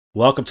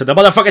Welcome to the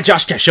motherfucking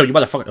JoshCast show, you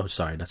motherfucker. Oh,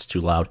 sorry, that's too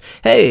loud.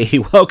 Hey,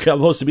 welcome. I'm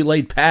supposed to be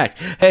laid back.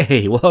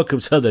 Hey, welcome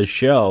to the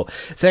show.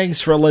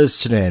 Thanks for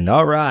listening.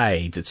 All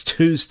right, it's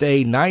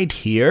Tuesday night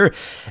here,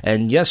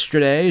 and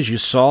yesterday, as you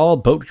saw,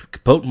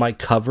 boat mic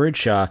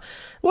coverage.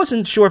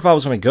 Wasn't sure if I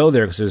was going to go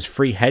there because it was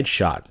free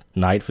headshot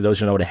night. For those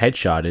who know what a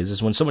headshot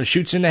is when someone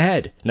shoots in the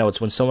head. No, it's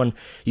when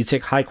you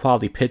take high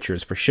quality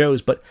pictures for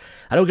shows, but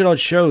I don't get on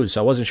shows,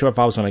 so I wasn't sure if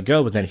I was going to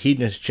go, but then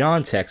Hedonist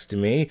John texted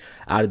me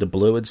out of the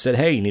blue and said,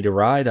 hey, you need a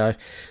ride?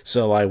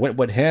 So I went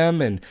with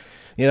him, and,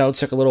 it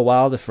took a little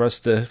while for us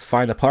to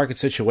find the parking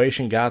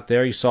situation, got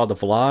there, you saw the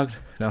vlog.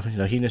 Now,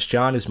 Hedonist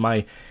John is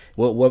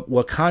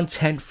we're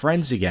content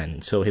friends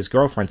again, so his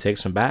girlfriend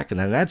takes him back, and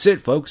then that's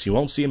it, folks, you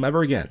won't see him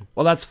ever again.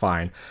 Well, that's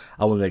fine,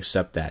 I wouldn't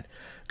accept that.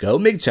 Go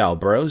MGTOW,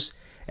 bros.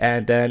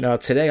 And then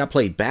today I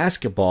played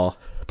basketball.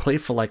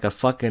 Played for like a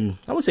fucking,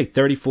 I would say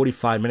 30,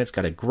 45 minutes,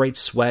 got a great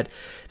sweat.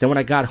 Then when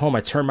I got home,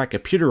 I turned my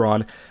computer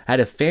on. I had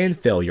a fan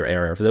failure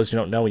error. For those who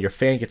don't know, when your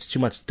fan gets too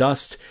much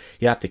dust,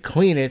 you have to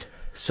clean it.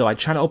 So I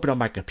try to open up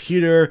my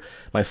computer.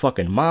 My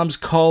fucking mom's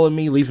calling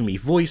me, leaving me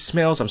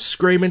voicemails. I'm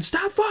screaming,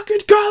 stop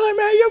fucking calling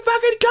me, you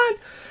fucking cunt!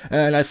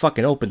 And I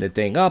fucking opened the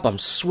thing up. I'm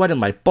sweating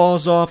my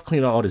balls off,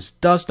 cleaning all this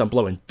dust. I'm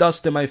blowing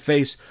dust in my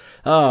face.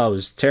 Oh, it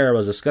was terrible. It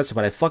was disgusting,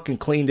 but I fucking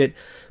cleaned it.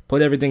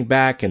 Put everything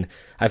back, and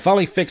I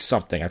finally fixed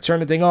something. I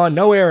turned the thing on,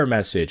 no error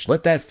message.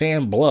 Let that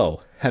fan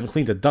blow. Haven't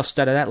cleaned the dust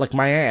out of that like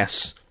my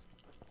ass.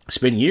 It's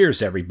been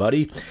years,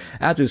 everybody.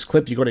 After this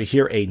clip, you're going to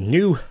hear a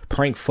new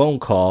prank phone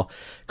call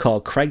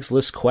called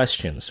Craigslist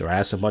Questions. So I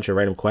asked a bunch of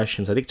random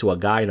questions, I think to a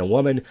guy and a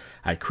woman.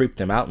 I creeped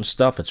them out and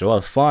stuff. It's a lot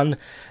of fun.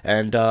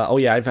 And,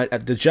 I've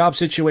had the job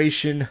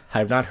situation. I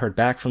have not heard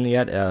back from them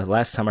yet.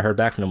 Last time I heard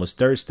back from them was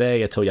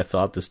Thursday. I told you I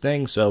filled out this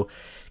thing, so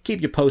keep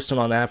you posted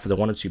on that for the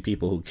one or two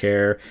people who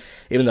care,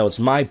 even though it's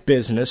my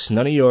business,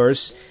 none of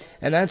yours.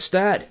 And that's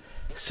that.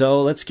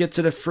 So let's get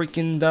to the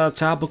freaking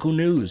topical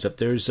news, if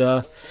there's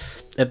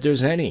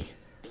any.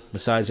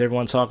 Besides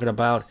everyone talking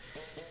about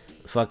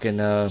fucking,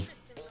 it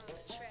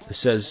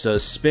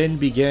says spin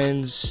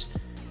begins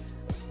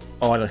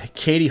on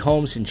Katie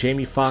Holmes and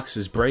Jamie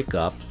Foxx's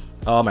breakup.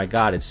 Oh my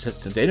god, it's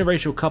the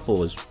interracial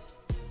couple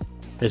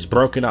is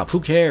broken up. Who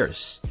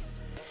cares?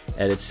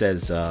 And it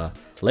says,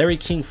 Larry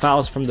King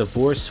files from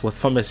divorce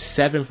from his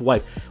 7th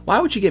wife. Why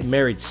would you get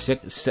married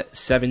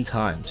 7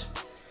 times?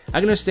 I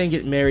can understand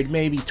getting married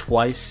maybe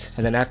twice,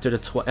 and then after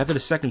the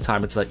second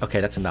time, it's like,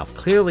 okay, that's enough.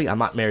 Clearly, I'm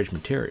not marriage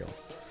material.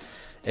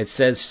 It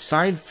says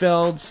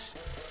Seinfeld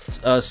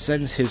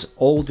sends his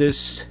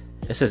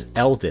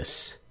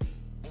eldest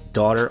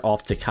daughter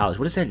off to college.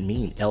 What does that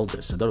mean,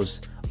 eldest? I thought it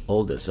was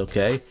oldest,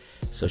 okay?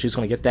 So she's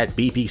going to get that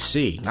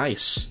BBC.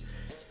 Nice.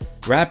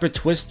 Rapper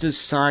Twista's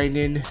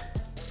signing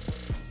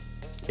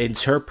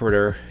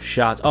interpreter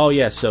shot. Oh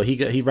yeah, so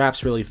he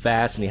raps really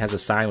fast and he has a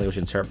sign language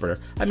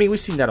interpreter. I mean, we've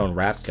seen that on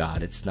Rap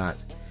God. It's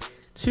not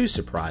too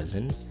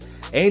surprising.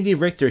 Andy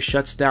Richter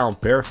shuts down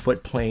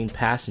barefoot plane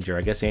passenger.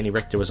 I guess Andy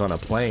Richter was on a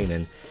plane,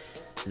 and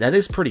that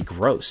is pretty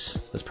gross.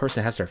 This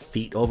person has their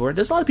feet over it.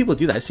 There's a lot of people who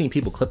do that. I've seen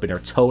people clipping their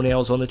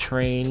toenails on the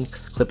train,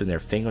 clipping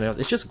their fingernails.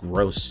 It's just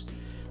gross.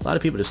 A lot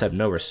of people just have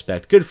no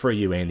respect. Good for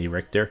you, Andy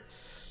Richter.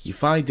 You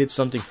finally did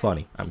something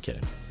funny. I'm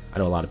kidding. I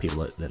know a lot of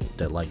people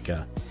that like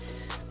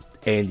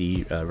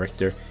Andy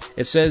Richter.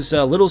 It says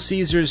Little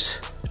Caesars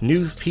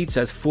new pizza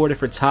has 4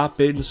 different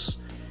toppings.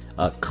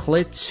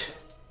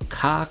 Clit,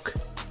 cock.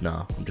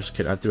 No, I'm just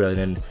kidding. I threw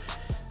that in.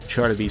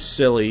 Try to be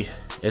silly.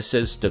 It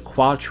says the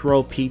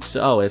Quattro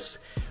pizza. Oh,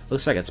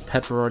 looks like it's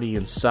pepperoni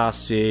and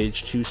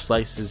sausage, 2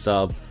 slices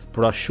of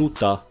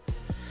prosciutto,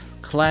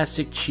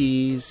 classic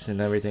cheese, and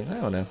everything.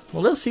 I don't know.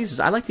 Well, Little Caesars,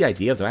 I like the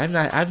idea of them.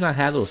 I've not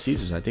had Little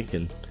Caesars, I think,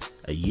 in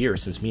a year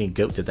since me and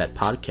Goat did that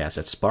podcast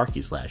at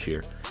Sparky's last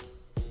year.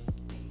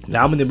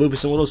 Now I'm in the mood for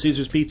some Little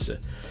Caesars pizza.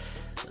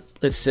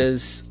 It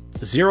says,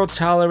 zero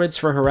tolerance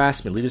for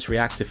harassment. Leaders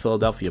react to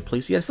Philadelphia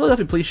police. Yeah,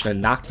 Philadelphia police should have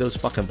knocked those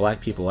fucking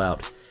black people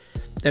out.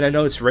 And I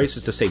know it's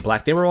racist to say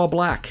black. They were all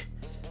black.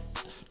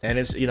 And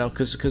it's,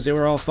 because they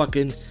were all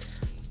fucking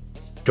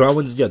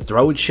throwing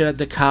shit at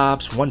the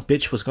cops. One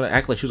bitch was going to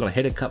act like she was going to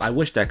hit a cop. I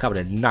wish that cop would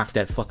have knocked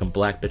that fucking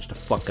black bitch the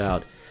fuck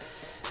out.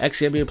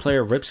 Ex-NBA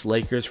player rips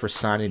Lakers for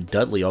signing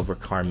Dudley over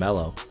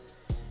Carmelo.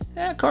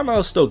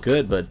 Carmelo's still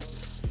good, but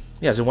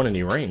he hasn't won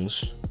any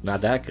rings.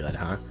 Not that good,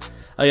 huh?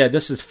 Oh yeah,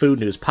 this is food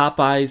news.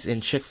 Popeyes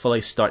and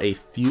Chick-fil-A start a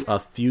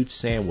feud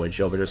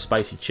sandwich over their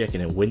spicy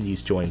chicken, and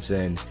Wendy's joins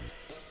in.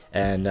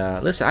 And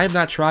listen, I have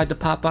not tried the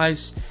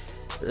Popeyes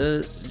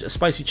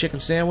spicy chicken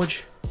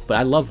sandwich, but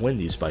I love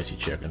Wendy's spicy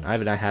chicken. I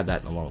haven't had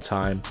that in a long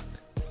time.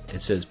 It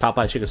says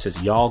Popeyes chicken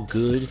says y'all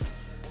good.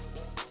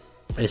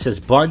 And it says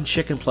bun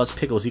chicken plus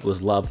pickles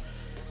equals love.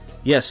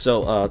 Yes,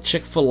 so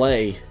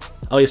Chick-fil-A.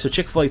 Oh yeah, so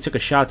Chick-fil-A took a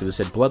shot at it. It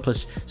said blood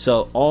plus.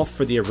 So all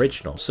for the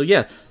original. So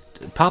yeah,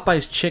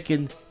 Popeye's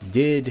chicken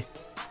did,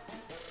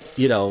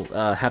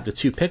 have the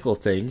 2 pickle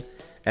thing,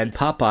 and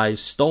Popeyes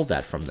stole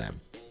that from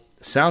them.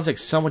 Sounds like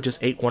someone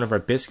just ate one of our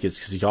biscuits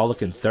because y'all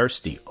looking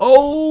thirsty.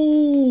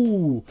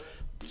 Oh,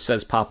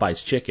 says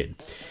Popeye's chicken.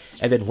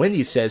 And then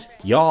Wendy says,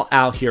 y'all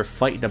out here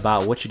fighting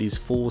about which of these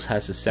fools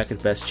has the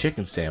second best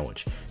chicken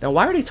sandwich. Now,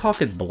 why are they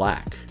talking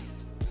black?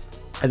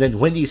 And then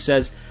Wendy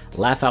says,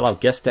 laugh out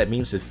loud, guess that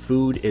means the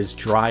food is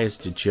dry as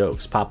the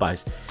jokes.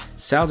 Popeyes.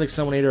 Sounds like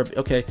someone ate her.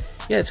 Okay,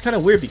 yeah, it's kind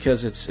of weird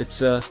because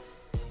it's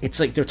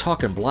like they're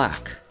talking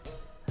black.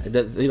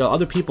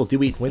 Other people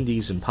do eat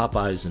Wendy's and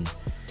Popeyes and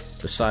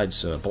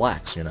besides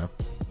blacks,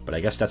 But I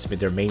guess that's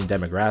their main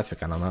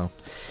demographic. I don't know.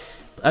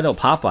 I know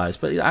Popeyes,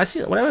 but I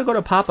see whenever I go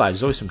to Popeyes,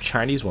 there's always some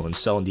Chinese woman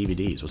selling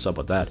DVDs. What's up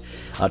with that?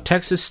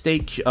 Texas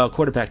State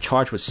quarterback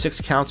charged with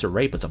 6 counts of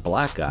rape. It's a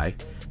black guy.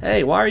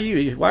 Hey, why are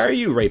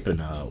you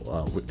raping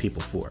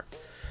people for?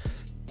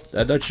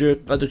 I thought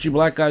you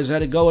black guys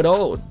had it going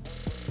on.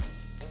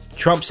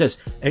 Trump says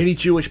any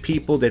Jewish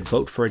people that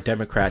vote for a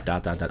Democrat. ...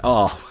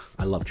 Oh,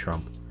 I love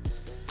Trump.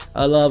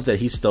 I love that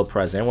he's still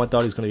president. Everyone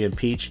thought he was going to be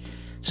impeached.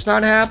 It's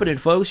not happening,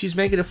 folks. He's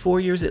making it 4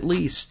 years at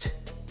least.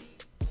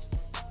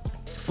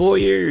 4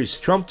 years.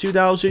 Trump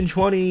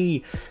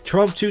 2020.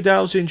 Trump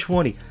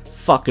 2020.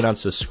 Fucking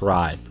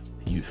unsubscribe,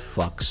 you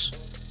fucks.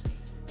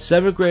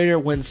 7th grader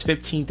wins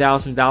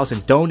 $15,000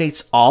 and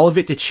donates all of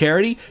it to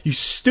charity? You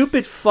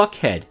stupid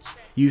fuckhead.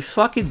 You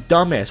fucking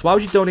dumbass. Why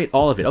would you donate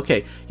all of it?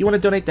 Okay, you want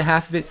to donate the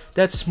half of it?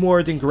 That's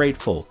more than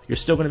grateful. You're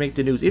still going to make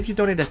the news. If you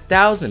donate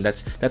 1,000,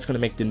 that's going to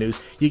make the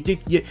news.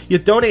 You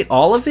donate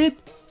all of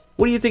it?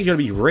 What do you think? You're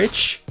going to be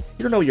rich?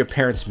 You don't know what your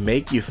parents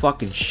make, you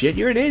fucking shit.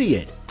 You're an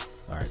idiot.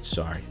 Alright,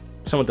 sorry.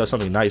 Someone does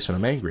something nice and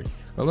I'm angry.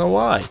 I don't know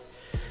why.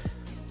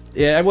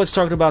 Yeah, everyone's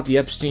talking about the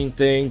Epstein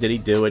thing. Did he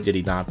do it? Did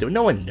he not do it?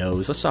 No one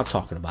knows. Let's stop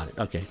talking about it.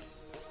 Okay.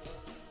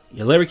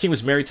 Yeah, Larry King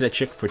was married to that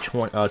chick for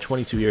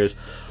 22 years.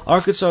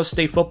 Arkansas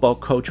State football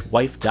coach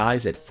wife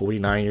dies at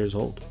 49 years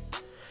old.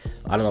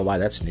 I don't know why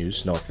that's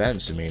news. No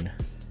offense. I mean,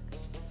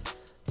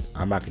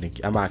 I'm not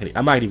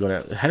even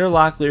gonna. Heather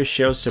Locklear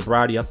shows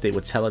sobriety update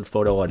with telling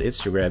photo on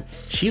Instagram.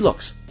 She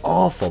looks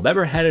awful.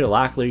 Remember Heather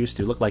Locklear used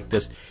to look like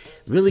this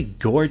really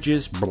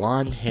gorgeous,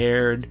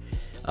 blonde-haired,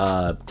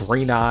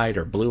 green-eyed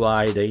or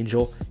blue-eyed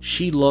angel.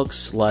 She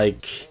looks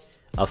like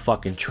a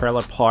fucking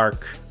trailer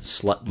park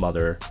slut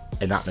mother,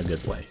 and not in a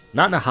good way.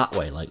 Not in a hot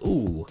way, like,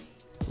 ooh,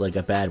 like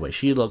a bad way.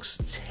 She looks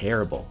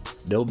terrible.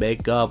 No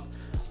makeup,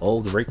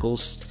 old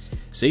wrinkles.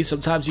 See,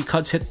 sometimes you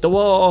cunts hit the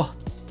wall.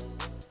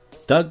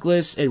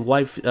 Douglas and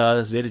wife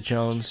Zeta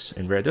Jones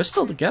and Red, they're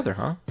still together,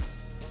 huh?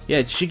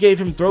 Yeah, she gave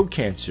him throat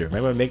cancer.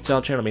 Remember when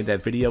MGTOW channel made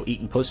that video,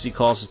 eating pussy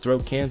causes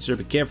throat cancer?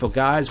 Be careful,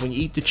 guys, when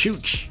you eat the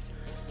chooch.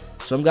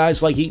 Some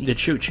guys like eating the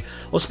chooch.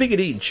 Well, speaking of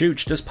eating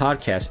chooch, this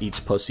podcast eats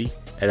pussy.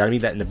 And I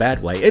mean that in a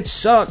bad way. It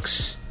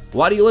sucks!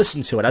 Why do you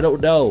listen to it? I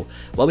don't know.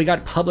 Well, we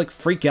got public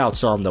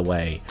freakouts on the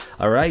way.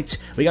 Alright?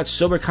 We got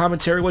sober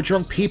commentary with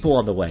drunk people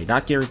on the way.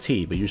 Not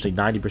guaranteed, but usually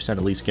 90%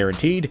 at least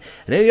guaranteed.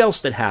 And anything else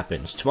that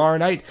happens. Tomorrow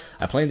night,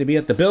 I plan to be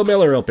at the Bill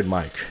Miller open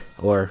mic.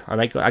 Or,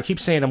 I keep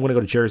saying I'm going to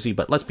go to Jersey,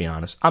 but let's be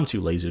honest. I'm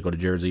too lazy to go to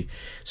Jersey.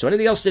 So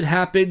anything else that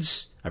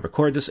happens, I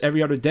record this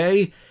every other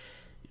day.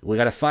 We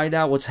got to find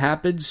out what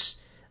happens.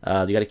 You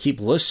got to keep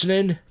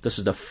listening. This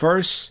is the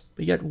first,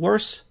 but yet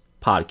worse,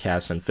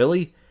 podcast in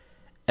Philly.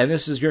 And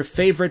this is your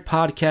favorite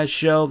podcast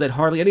show that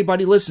hardly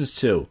anybody listens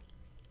to.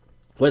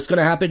 What's going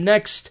to happen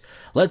next?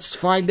 Let's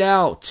find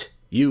out,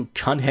 you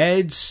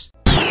cuntheads.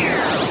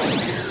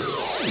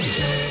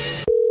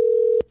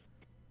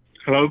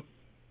 Hello?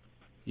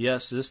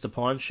 Yes, is this the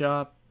pawn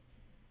shop?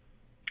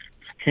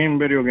 King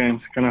Video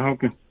Games. Can I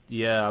help you?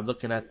 Yeah, I'm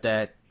looking at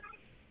that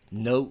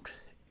Note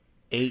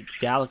 8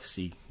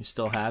 Galaxy. You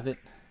still have it?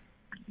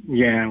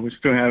 Yeah, we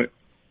still have it.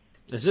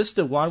 Is this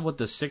the one with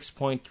the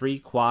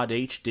 6.3 Quad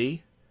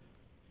HD?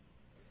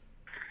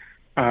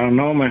 I don't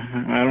know,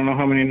 man. I don't know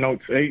how many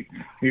Notes 8.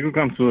 You can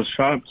come to the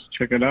shops,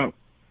 check it out.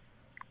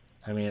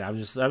 I mean, I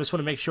just want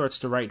to make sure it's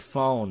the right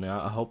phone.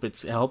 I hope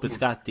it's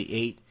got the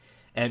 8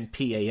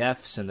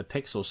 MPAFs and the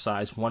pixel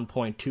size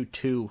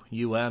 1.22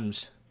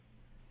 UMs.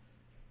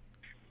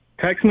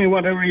 Text me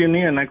whatever you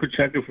need and I could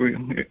check it for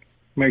you.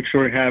 Make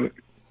sure you have it.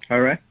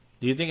 All right?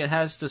 Do you think it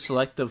has the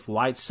selective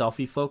wide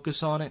selfie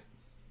focus on it?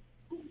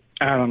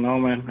 I don't know,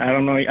 man. I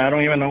don't know. I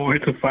don't even know where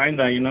to find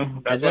that, you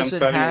know? Does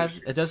it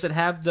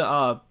have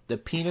the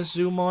penis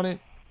zoom on it?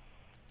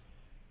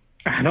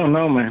 I don't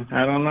know, man.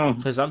 I don't know.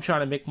 Because I'm trying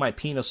to make my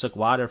penis look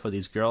wider for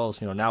these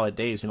girls. You know,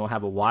 nowadays, you don't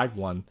have a wide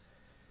one.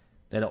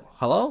 They don't...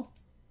 Hello?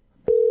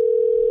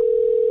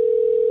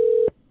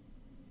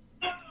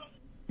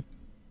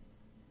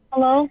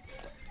 Hello?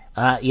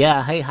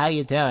 Yeah, hey, how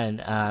you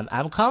doing?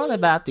 I'm calling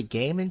about the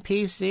gaming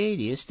PC.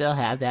 Do you still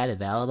have that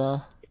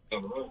available?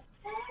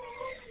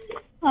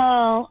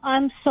 Oh,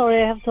 I'm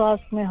sorry. I have to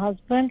ask my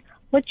husband.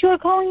 What you are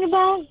calling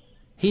about?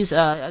 He's,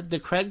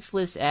 the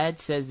Craigslist ad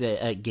says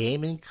a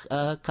gaming,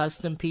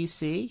 custom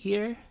PC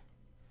here.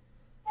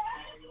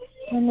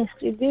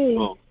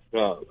 MSDB.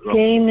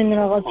 Gaming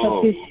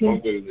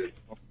PC.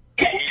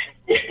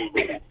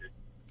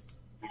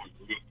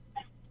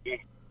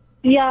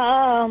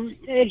 Yeah,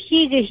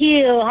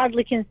 he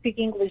hardly can speak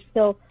English,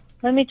 so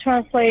let me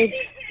translate.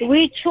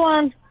 Which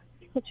one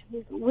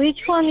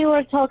you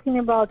are talking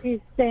about? He's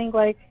saying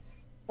like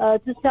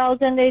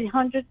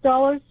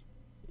 $2,800.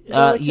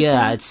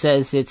 Yeah, it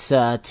says it's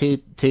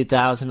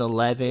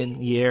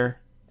 2011 year.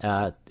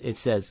 It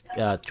says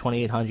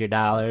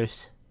 $2,800.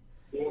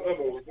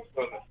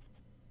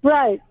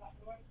 Right.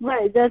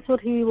 That's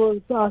what he was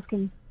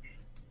asking.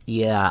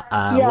 Yeah.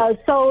 Yeah.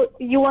 So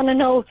you want to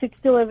know if it's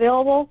still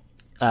available?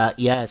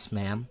 Yes,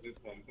 ma'am.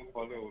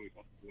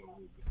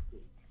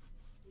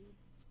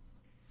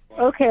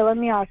 Okay, let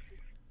me ask.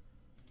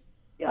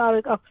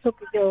 Ako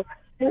video.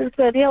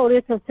 Seria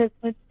oreta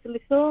assessment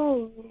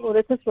liso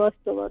oreta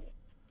swasta.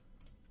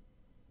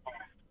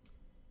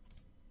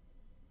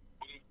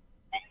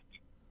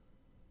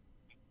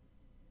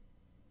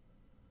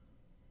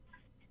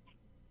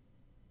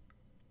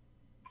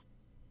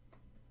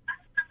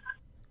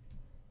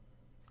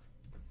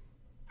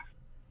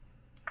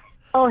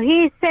 Oh,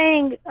 he's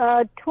saying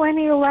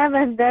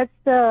 2011. That's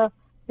the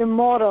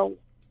model.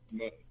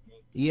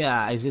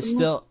 Yeah, is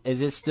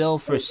it still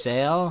for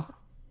sale?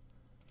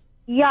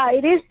 Yeah,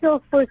 it is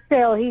still for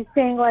sale. He's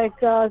saying like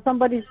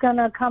somebody's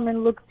gonna come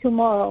and look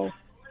tomorrow.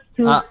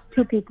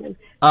 Two people.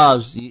 Oh,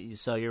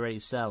 so you're already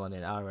selling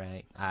it. All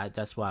right.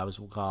 That's what I was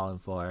calling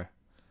for.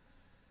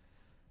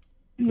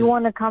 You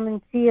want to come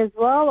and see as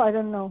well? I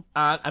don't know.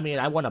 I mean,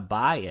 I want to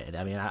buy it.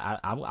 I mean,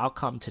 I'll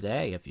come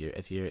today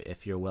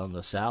if you're willing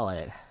to sell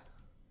it.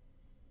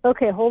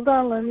 Okay, hold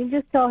on. Let me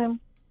just tell him.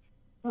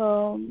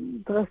 Okay,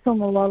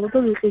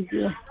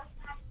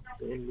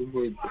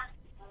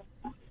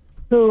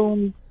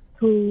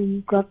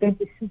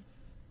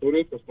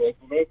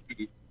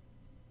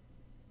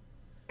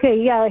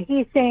 yeah,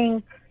 he's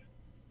saying,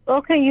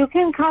 okay, you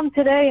can come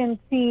today and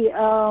see.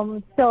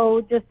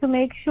 So just to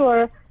make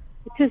sure,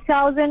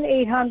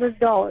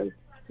 $2,800,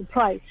 the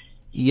price.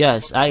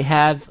 Yes, I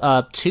have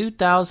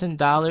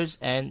 $2,000,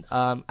 and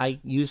I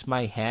use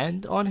my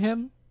hand on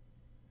him.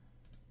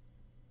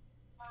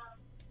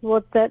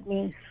 What that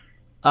means?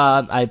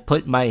 I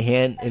put my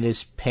hand in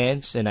his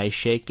pants and I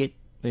shake it,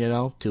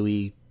 till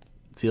he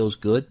feels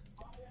good.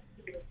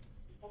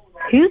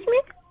 Excuse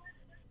me?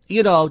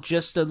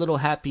 Just a little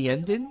happy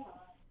ending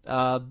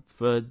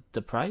for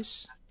the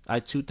price.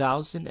 I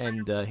 $2,000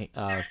 and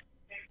I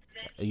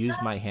use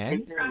my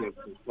hand.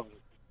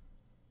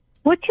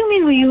 What do you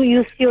mean when you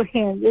use your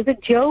hand? Is it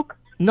a joke?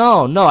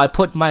 No, I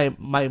put my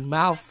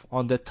mouth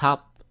on the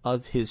top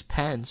of his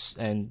pants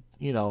and,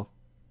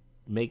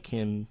 make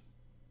him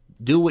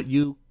do what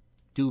you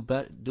do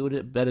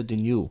it better than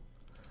you.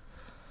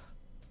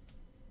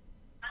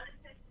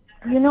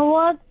 You know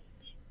what?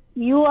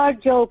 You are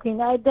joking.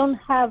 I don't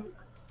have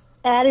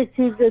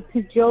attitude to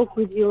joke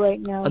with you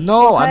right now.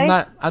 No,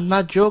 okay? I'm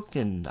not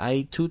joking.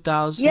 I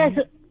 $2,000. Yes.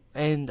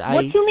 And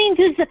what do you mean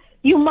to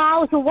you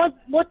mouth?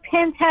 What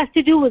pants has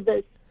to do with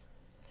this?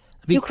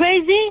 You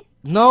crazy?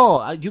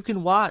 No, you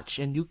can watch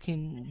and you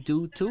can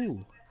do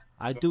too.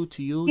 I do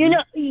to you.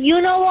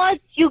 You know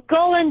what? You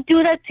go and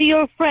do that to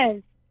your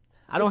friends.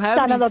 I don't have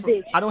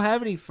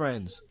any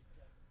friends.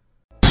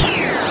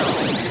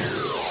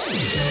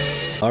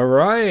 All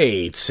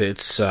right,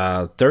 it's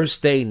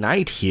Thursday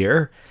night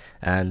here,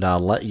 and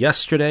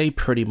yesterday,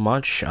 pretty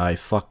much, I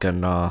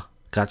fucking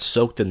got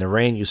soaked in the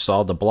rain. You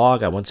saw the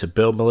blog. I went to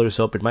Bill Miller's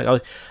open mic.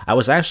 I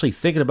was actually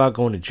thinking about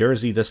going to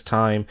Jersey this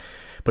time,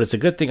 but it's a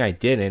good thing I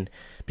didn't,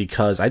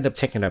 because I ended up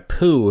taking a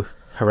poo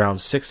around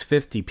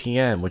 6:50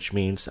 p.m., which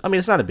means,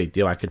 it's not a big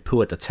deal. I could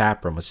poo at the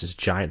tap room. It's this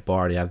giant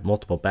bar. They have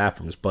multiple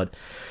bathrooms, but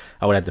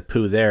I would have to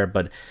poo there.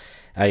 But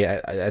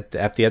at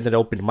the end of the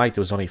open mic,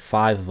 there was only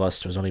 5 of us.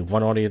 There was only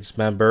one audience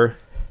member,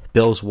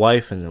 Bill's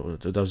wife, and then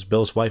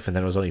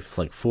there was only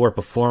like 4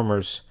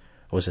 performers.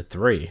 Or was it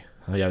 3?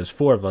 Oh yeah, it was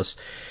 4 of us.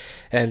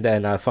 And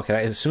then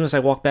as soon as I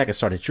walked back, it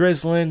started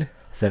drizzling.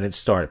 Then it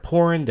started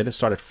pouring. Then it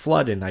started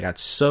flooding. I got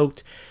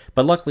soaked.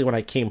 But luckily, when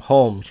I came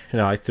home,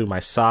 I threw my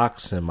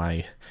socks and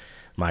my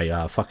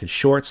fucking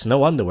shorts,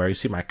 no underwear. You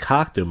see my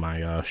cock through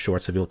my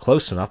shorts if you look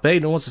close enough. But hey,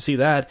 no one wants to see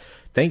that.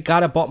 Thank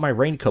God I bought my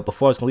raincoat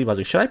before I was going to leave. I was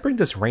like, should I bring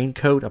this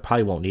raincoat? I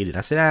probably won't need it.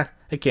 I said,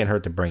 it can't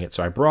hurt to bring it.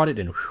 So I brought it,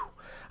 and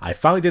I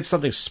finally did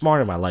something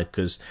smart in my life,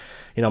 because,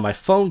 my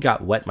phone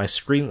got wet. My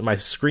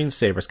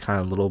screensaver's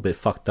kind of a little bit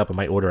fucked up. I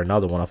might order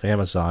another one off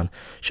Amazon.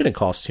 Shouldn't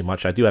cost too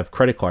much. I do have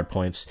credit card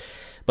points.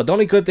 But the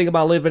only good thing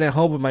about living at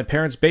home with my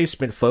parents'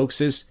 basement,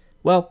 folks, is,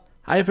 well,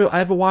 I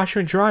have a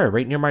washer and dryer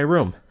right near my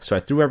room. So I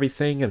threw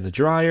everything in the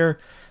dryer,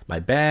 my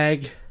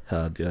bag,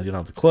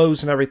 the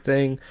clothes and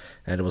everything,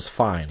 and it was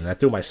fine. And I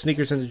threw my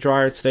sneakers in the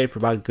dryer today for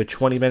about a good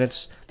 20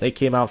 minutes. They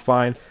came out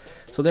fine.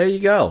 So there you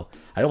go.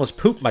 I almost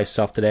pooped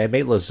myself today. I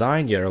made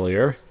lasagna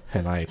earlier,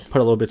 and I put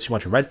a little bit too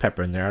much red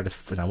pepper in there,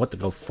 and I went to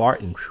go fart,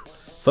 and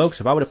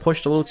folks, if I would have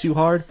pushed a little too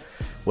hard,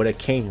 would have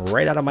came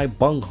right out of my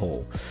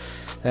bunghole.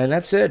 And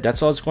that's it.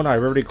 That's all that's going on. I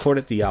already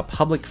recorded the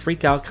public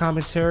freakout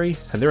commentary,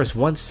 and there was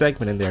one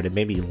segment in there that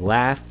made me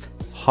laugh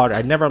harder.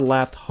 I never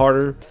laughed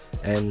harder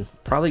in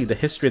probably the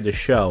history of the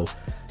show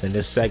than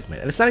this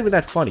segment. And it's not even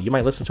that funny. You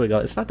might listen to it and go,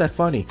 it's not that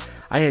funny.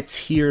 I had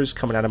tears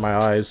coming out of my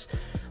eyes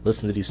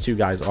listening to these two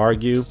guys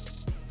argue.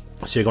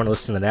 So you're going to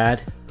listen to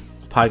that.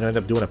 Probably going to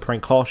end up doing a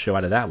prank call show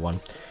out of that one.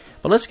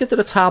 But let's get to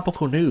the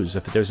topical news,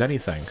 if there's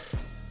anything.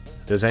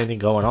 If there's anything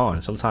going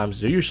on. Sometimes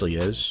there usually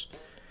is.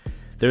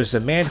 There's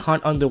a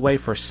manhunt underway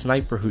for a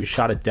sniper who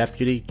shot a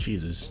deputy.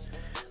 Jesus.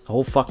 The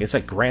whole fucking... It's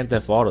like Grand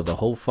Theft Auto. The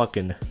whole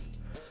fucking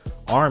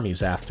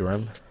army's after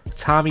him.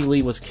 Tommy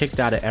Lee was kicked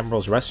out of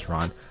Emerald's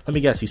restaurant. Let me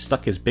guess, he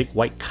stuck his big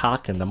white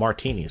cock in the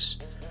martinis.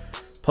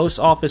 Post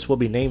office will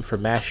be named for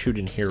mass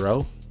shooting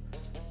hero.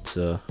 It's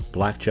a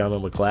black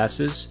gentleman with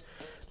glasses.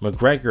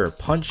 McGregor,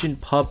 punching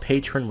pub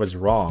patron was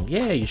wrong.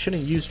 Yeah, you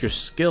shouldn't use your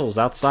skills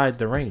outside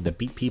the ring to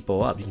beat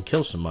people up. You can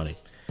kill somebody.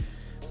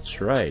 That's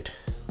right.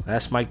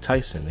 That's Mike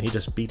Tyson. He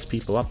just beats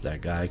people up,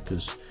 that guy,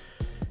 because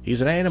he's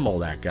an animal,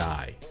 that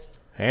guy.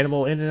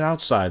 Animal in and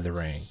outside the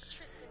ring.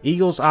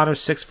 Eagles honor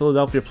 6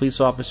 Philadelphia police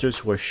officers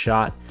who were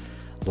shot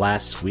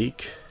last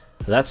week.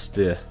 That's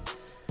the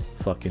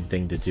fucking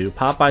thing to do.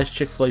 Popeye's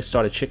Chick-fil-A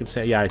started chicken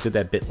sandwich. Yeah, I did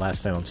that bit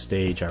last night on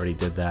stage. I already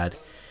did that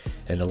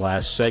in the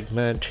last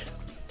segment.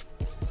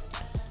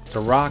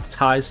 The Rock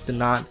ties the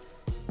knot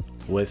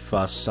with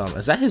some...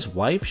 Is that his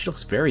wife? She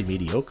looks very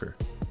mediocre.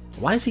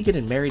 Why is he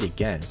getting married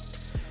again?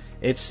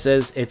 It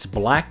says it's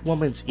black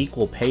woman's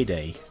equal pay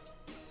day.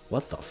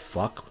 What the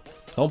fuck?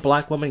 Don't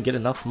black women get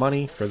enough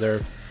money for their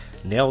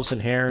nails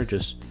and hair?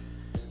 Just...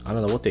 I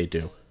don't know what they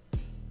do.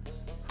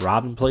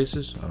 Robbing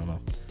places? I don't know.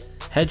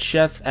 Head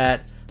chef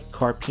at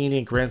Carpini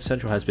and Grand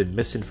Central has been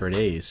missing for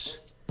days.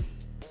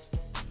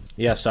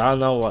 Yeah, so I don't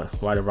know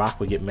why The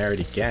Rock would get married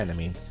again. I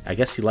mean, I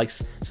guess he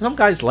likes... Some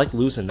guys like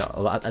losing a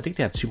lot. I think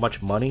they have too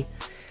much money,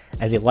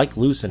 and they like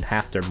losing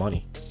half their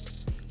money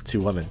to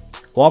women.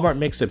 Walmart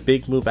makes a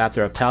big move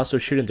after a Paso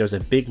shooting. There's a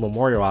big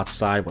memorial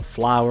outside with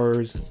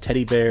flowers and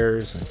teddy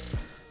bears and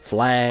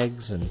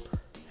flags, and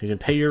you can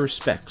pay your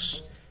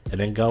respects and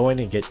then go in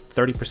and get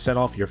 30%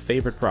 off your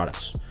favorite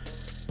products.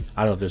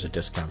 I don't know if there's a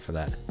discount for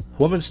that.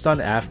 Woman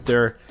stunned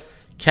after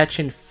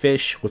catching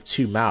fish with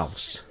 2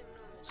 mouths.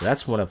 So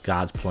that's one of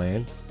God's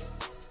plan.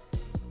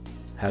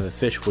 Have a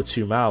fish with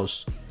 2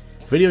 mouths.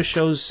 Video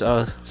shows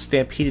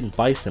stampeding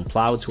bison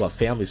plow into a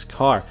family's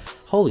car.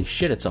 Holy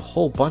shit, it's a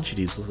whole bunch of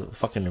these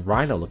fucking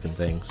rhino looking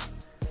things.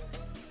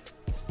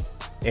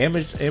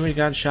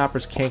 Amazon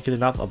shoppers can't get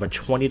enough of a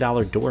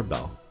 $20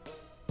 doorbell.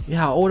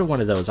 Yeah, I'll order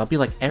one of those. I'll be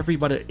like every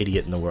other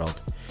idiot in the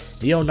world.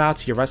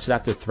 Neo-Nazi arrested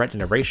after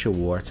threatening a racial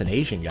war. It's an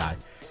Asian guy.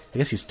 I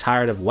guess he's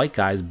tired of white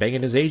guys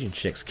banging his Asian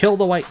chicks. Kill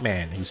the white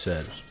man, he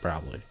says,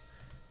 probably.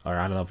 Or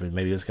I don't know if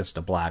maybe this gets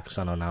to blacks.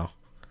 I don't know.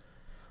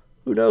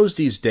 Who knows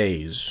these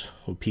days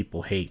who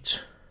people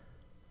hate?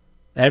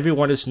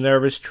 Everyone is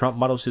nervous. Trump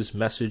muddles his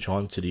message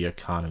onto the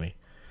economy.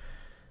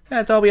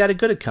 I thought we had a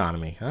good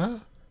economy, huh?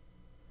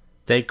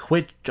 They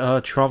quit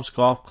Trump's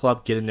golf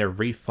club. Getting their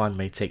refund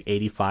may take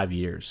 85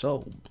 years.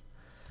 So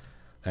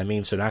that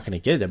means they're not going to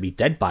get it. They'll be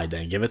dead by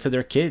then. Give it to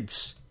their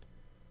kids.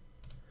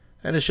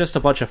 And it's just a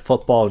bunch of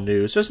football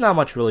news. There's not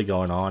much really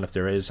going on. If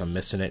there is, I'm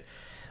missing it.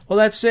 Well,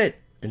 that's it.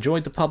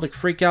 Enjoyed the public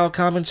freakout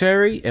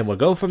commentary, and we'll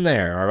go from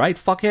there. Alright,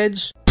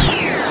 fuckheads?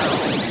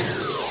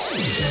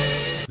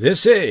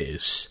 This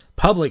is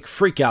public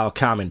freakout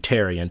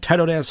commentary,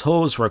 entitled as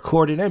hoes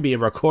recorded and being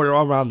recorded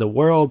all around the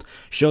world.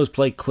 Shows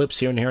play clips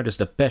here and here. It is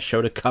the best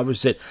show that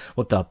covers it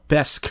with the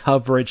best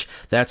coverage.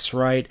 That's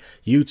right,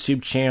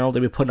 YouTube channel.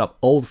 They've been putting up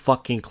old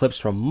fucking clips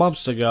from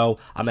months ago.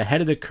 I'm ahead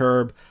of the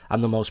curve.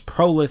 I'm the most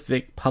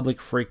prolific public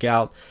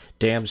freakout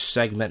damn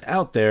segment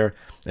out there.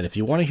 And if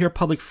you want to hear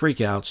public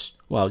freakouts,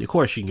 well, of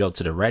course you can go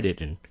to the Reddit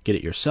and get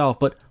it yourself,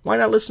 but why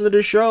not listen to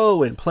the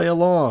show and play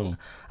along?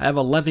 I have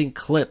 11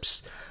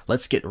 clips.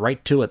 Let's get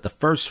right to it. The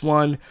first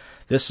one,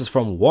 this is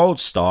from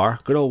World Star,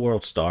 good old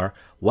World Star.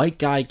 White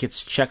guy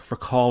gets checked for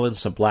calling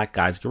some black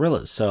guys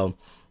gorillas. So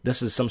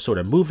this is some sort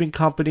of moving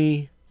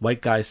company.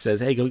 White guy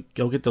says, hey,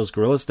 go get those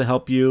gorillas to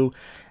help you.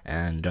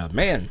 And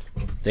man,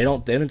 they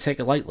didn't take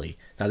it lightly.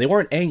 Now, they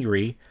weren't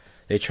angry.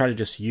 They tried to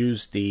just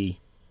use the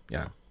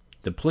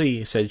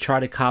plea. Said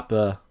try to cop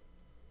a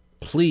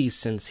plea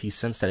since he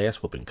sensed that ass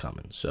whooping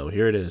coming. So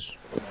here it is.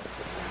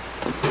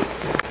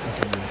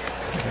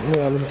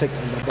 Yeah, let me take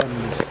my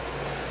buttons.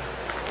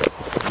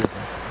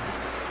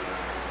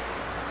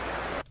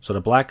 So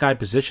the black guy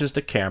positions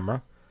the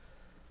camera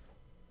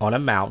on a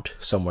mount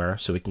somewhere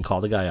so we can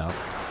call the guy out.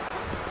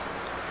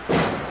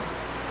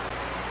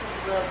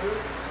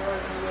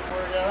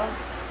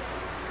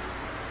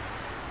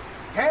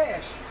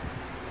 Cash.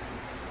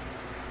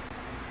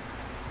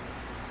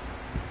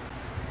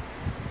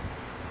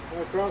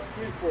 I'll cross the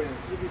street for you.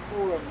 Give you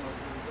 4 of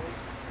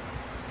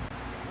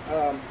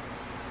them.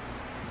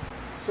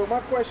 So my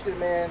question,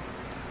 man,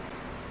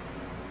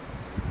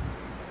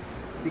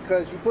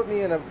 because you put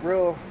me in a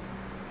real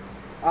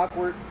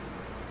awkward,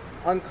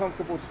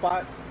 uncomfortable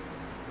spot.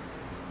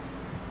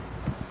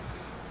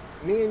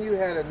 Me and you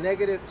had a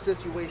negative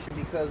situation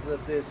because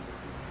of this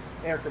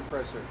air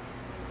compressor.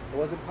 It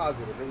wasn't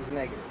positive, it was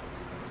negative.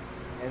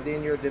 And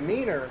then your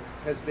demeanor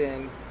has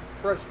been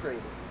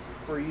frustrating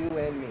for you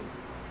and me.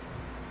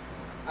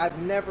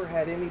 I've never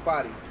had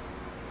anybody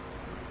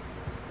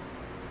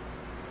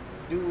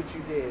do what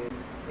you did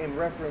in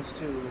reference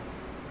to,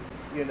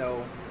 you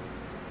know,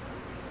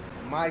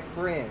 my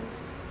friends,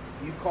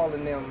 you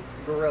calling them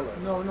gorillas.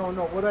 No.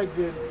 What I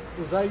did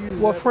was I used.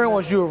 What friend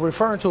was you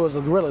referring to as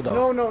a gorilla,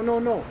 though?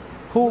 No.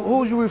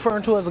 Who are you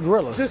referring to as a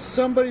gorilla? Just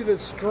somebody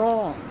that's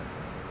strong.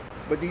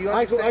 But do you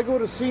I understand? go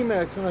to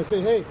C-Max and I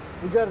say, hey,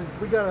 we got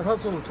to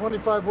hustle a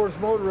 25 horse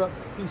motor up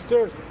these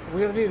stairs.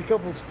 We're gonna need a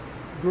couple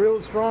gorilla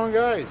strong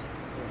guys.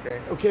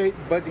 Okay.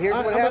 But here's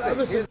what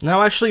happens. Now,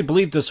 I actually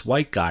believe this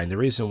white guy, and the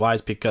reason why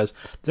is because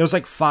there's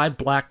like 5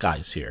 black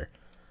guys here.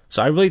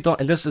 So I really don't,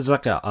 and this is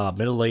like a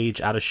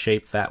middle-aged,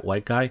 out-of-shape, fat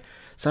white guy.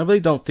 So I really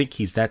don't think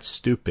he's that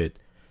stupid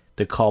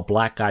to call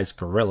black guys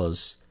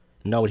gorillas,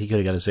 knowing he could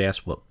have got his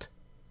ass whooped.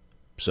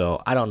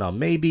 So I don't know.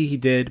 Maybe he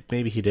did.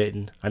 Maybe he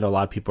didn't. I know a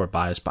lot of people are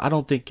biased, but I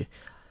don't think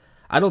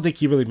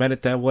he really meant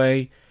it that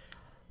way.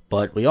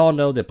 But we all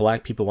know that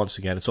black people, once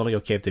again, it's only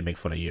okay if they make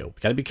fun of you. You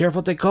gotta be careful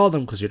what they call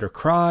them, because you either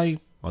cry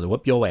or they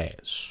whip your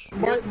ass.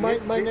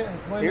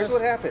 Here's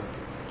what happened.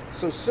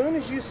 So as soon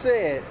as you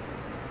said,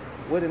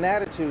 with an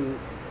attitude,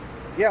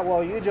 yeah,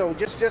 well, you Joe,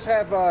 just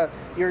have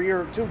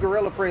your 2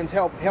 gorilla friends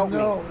help me.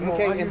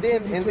 Okay, and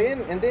then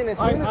as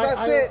soon as I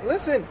said,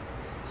 listen,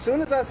 as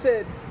soon as I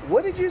said,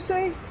 what did you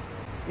say?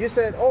 You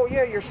said, oh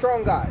yeah, you're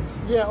strong guys.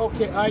 Yeah,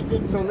 okay, I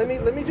didn't. So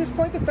let me just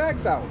point the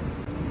facts out.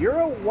 You're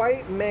a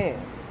white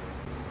man.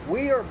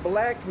 We are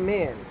black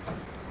men.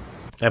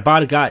 And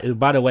by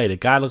the way, the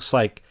guy looks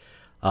like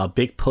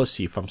Big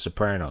Pussy from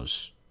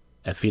Sopranos.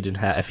 If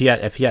he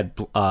had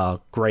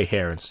gray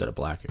hair instead of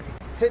black hair.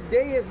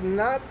 Today is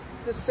not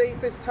the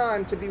safest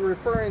time to be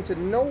referring to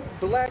no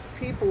black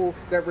people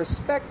that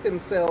respect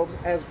themselves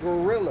as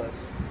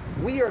gorillas.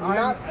 We are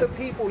not the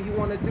people you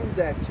want to do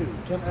that to.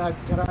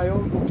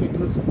 Okay,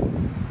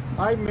 listen.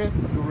 I meant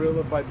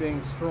gorilla by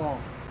being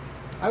strong.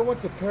 I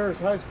went to Paris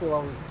High School.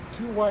 I was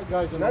 2 white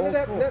guys in none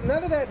of school.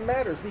 that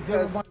matters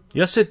because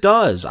Yes, it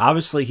does.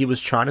 Obviously, he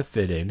was trying to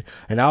fit in,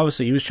 and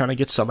obviously, he was trying to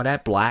get some of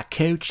that black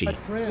coochie.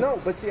 no,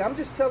 but see, I'm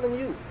just telling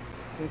you,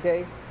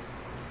 okay?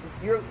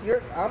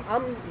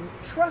 I'm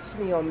trust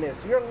me on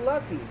this. You're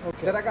lucky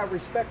that I got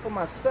respect for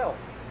myself.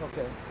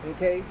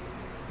 Okay?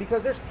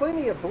 Because there's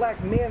plenty of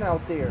black men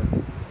out there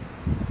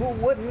who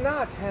would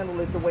not handle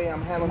it the way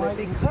I'm handling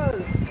it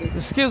because...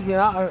 Excuse me,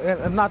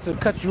 and not to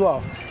cut you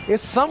off.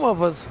 It's some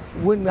of us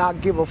would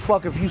not give a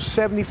fuck if you're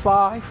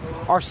 75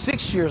 or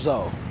 6 years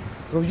old.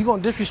 If you're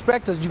going to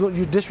disrespect us, you're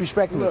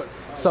disrespecting us.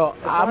 So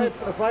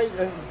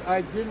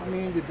I didn't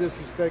mean to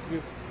disrespect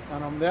you,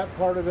 and on that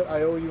part of it,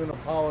 I owe you an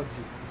apology.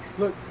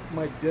 Look,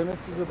 my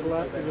dentist is a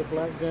black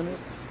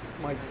dentist.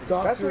 My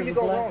doctor That's where you is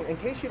go black. wrong. In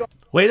case you don't...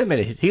 Wait a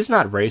minute, he's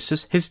not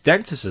racist. His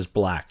dentist is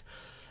black.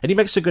 And he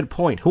makes a good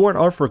point. Who on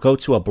earth would go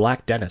to a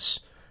black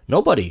dentist?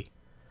 Nobody.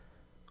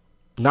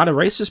 Not a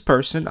racist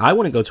person. I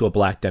wouldn't go to a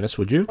black dentist,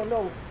 would you?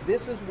 No,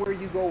 this is where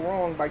you go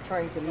wrong by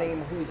trying to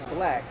name who's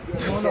black.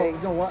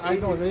 No, I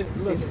don't.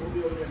 Listen,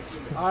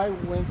 I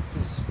went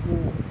to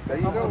school. There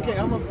you go. Okay,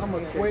 I'm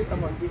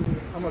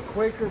a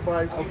Quaker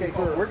by Okay,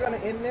 birth. we're going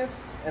to end this,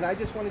 and I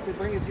just wanted to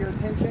bring it to your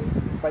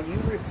attention by you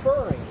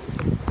referring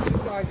to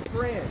my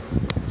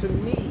friends, to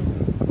me,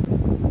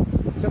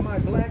 to my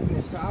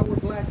blackness, to our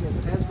blackness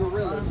as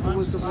gorillas. It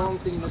was the wrong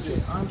thing to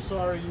do. I'm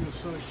sorry you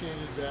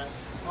associated that.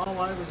 All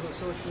I was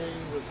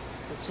associating was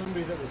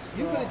somebody that was strong.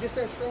 You could have just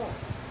said strong.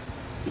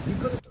 You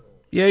could have.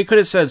 Yeah, he could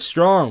have said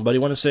strong, but he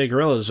wanted to say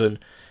gorillas, and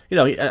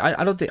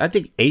I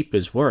think ape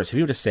is worse. If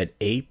he would have said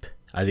ape,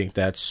 I think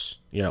that's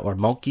or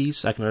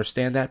monkeys, I can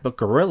understand that. But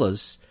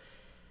gorillas,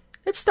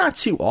 it's not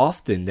too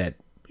often that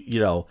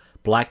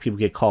black people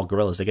get called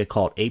gorillas. They get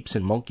called apes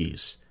and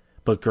monkeys.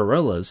 But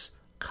gorillas,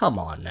 come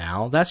on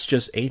now, that's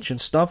just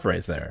ancient stuff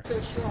right there. I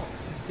said strong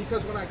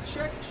because when I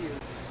checked you,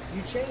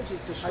 you changed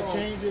it to strong. I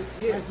changed it.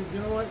 Yeah. I said, you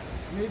know what?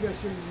 Maybe I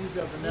shouldn't use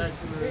that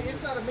vernacular.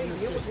 It's not a maybe.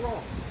 It was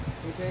wrong.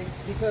 Okay,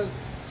 because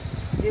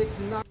it's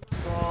not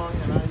strong,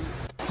 and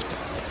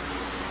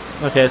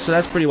Okay, so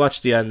that's pretty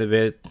much the end of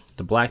it.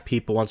 The black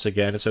people, once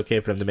again, it's okay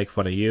for them to make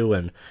fun of you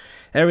and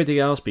everything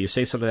else, but you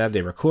say something to them,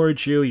 they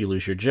record you, you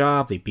lose your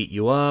job, they beat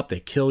you up, they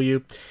kill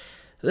you.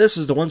 This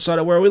is the one side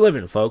of where we live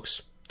in,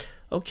 folks.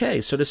 Okay,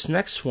 so this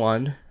next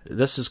one,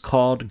 this is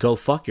called Go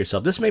Fuck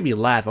Yourself. This made me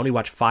laugh. I only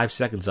watched 5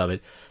 seconds of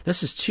it.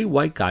 This is 2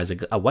 white guys.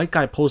 A white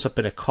guy pulls up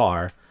in a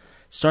car,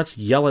 starts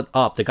yelling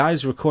up. The guy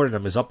who's recording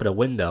him is up in a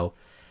window.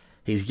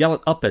 He's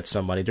yelling up at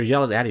somebody. They're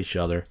yelling at each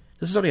other.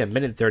 This is only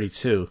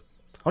 1:32.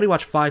 I only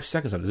watched 5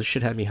 seconds of it. This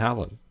shit had me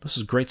howling. This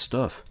is great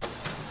stuff.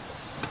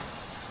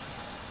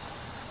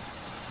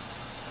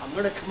 I'm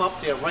gonna come up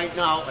there right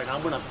now and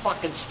I'm gonna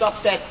fucking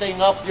stuff that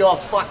thing up your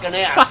fucking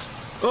ass.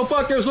 Go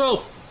fuck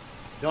yourself.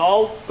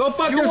 No. Go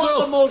fuck you yourself. You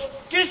are the most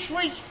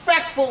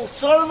disrespectful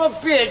son of a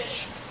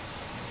bitch.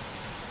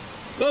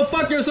 Go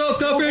fuck yourself,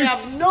 Guppy. You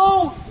have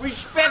no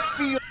respect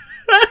for you.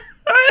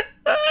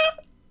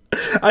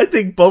 I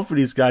think both of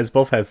these guys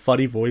both have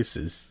funny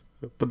voices.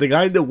 But the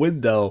guy in the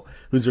window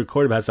who's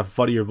recording has a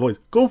funnier voice.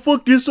 Go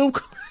fuck yourself.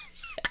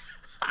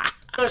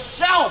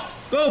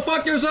 Yourself. Go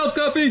fuck yourself,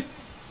 Guppy.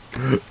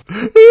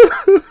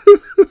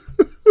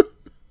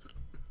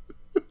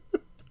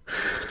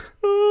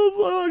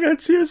 Oh, I got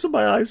tears in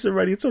my eyes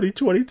already. It's only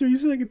 23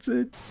 seconds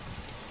in.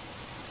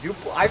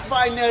 I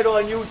find that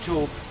on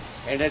YouTube,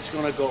 and it's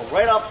gonna go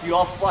right up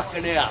your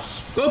fucking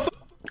ass.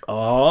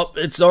 Oh,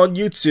 it's on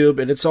YouTube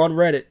and it's on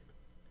Reddit.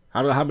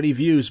 I don't know how many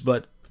views,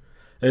 but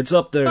it's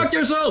up there. Fuck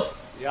yourself!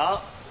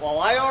 Yeah? Well,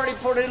 I already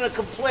put in a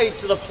complaint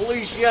to the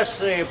police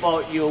yesterday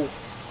about you.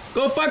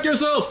 Go fuck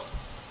yourself!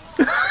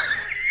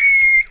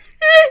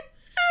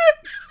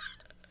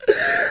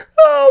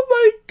 Oh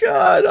my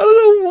god, I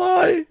don't know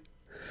why.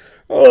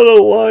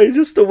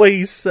 Just the way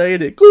he's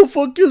saying it. Go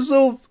fuck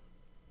yourself.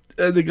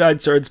 And the guy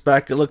turns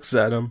back and looks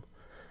at him.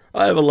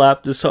 I haven't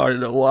laughed this hard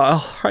in a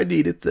while. I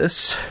needed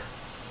this.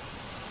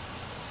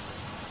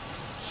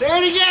 Say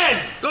it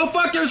again! Go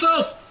fuck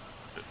yourself!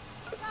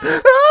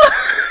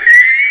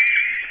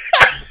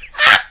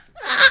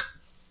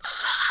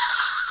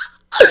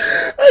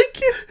 I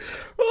can't.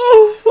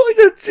 Oh, I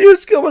got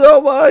tears coming out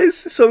of my eyes.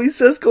 So he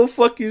says, go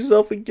fuck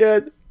yourself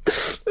again.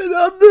 And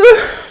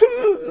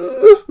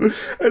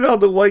now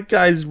the white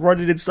guy's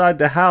running inside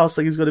the house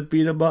like he's going to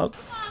beat him up.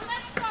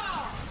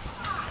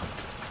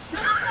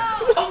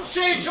 Don't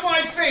say it to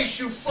my face,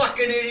 you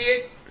fucking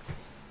idiot!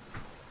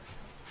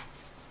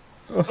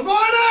 Come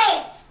on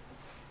out!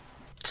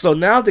 So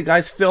now the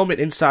guy's filming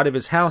inside of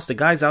his house. The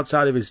guy's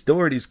outside of his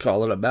door and he's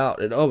calling him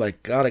out. And oh my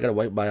god, I gotta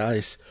wipe my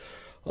eyes.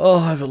 Oh,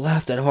 I haven't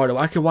laughed that hard.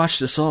 I could watch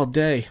this all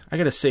day. I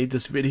gotta save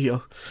this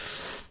video.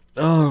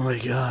 Oh my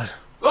god.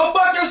 Go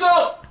fuck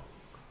yourself!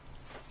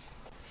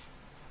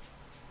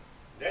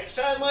 Next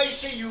time I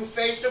see you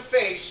face to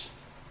face,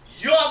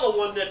 you're the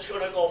one that's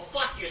gonna go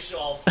fuck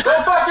yourself. Go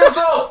fuck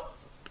yourself!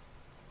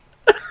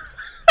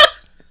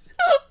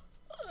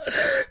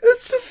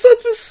 It's just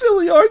such a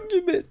silly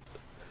argument.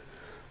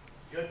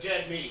 You're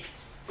dead meat.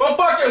 Go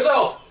fuck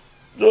yourself!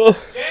 Oh.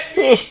 Dead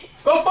meat!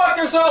 Go fuck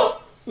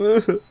yourself!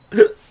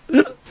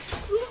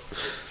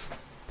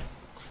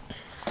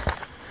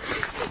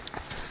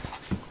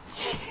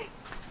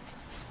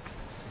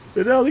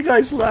 And now the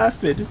guy's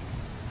laughing.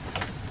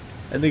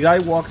 And the guy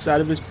walks out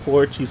of his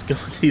porch.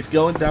 He's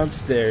going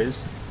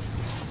downstairs.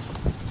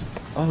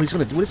 Oh, what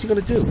is he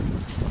gonna do?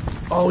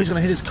 Oh, he's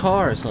gonna hit his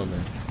car or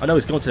something. Oh no,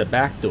 he's going to the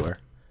back door.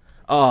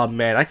 Oh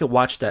man, I could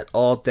watch that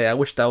all day. I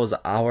wish that was an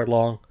hour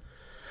long.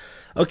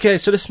 Okay,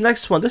 so this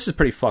next one, this is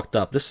pretty fucked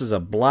up. This is a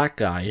black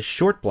guy, a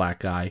short black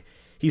guy.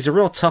 He's a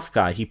real tough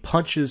guy. He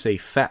punches a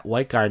fat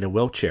white guy in a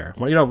wheelchair.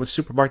 Well, you know, with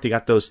supermarket, they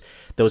got those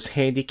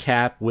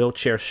handicap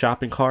wheelchair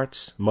shopping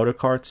carts, motor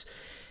carts.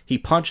 He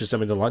punches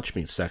them in the lunch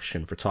meat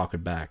section for talking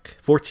back.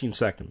 14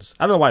 seconds.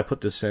 I don't know why I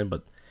put this in,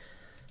 but...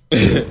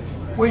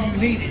 Where you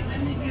need it.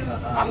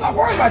 I'm not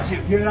worried about you.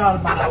 Get out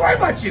of my I'm not worried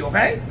about you,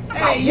 okay?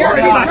 Hey, you're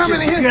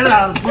coming in here. Get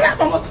out of here.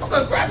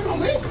 Motherfucker grabbing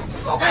on me.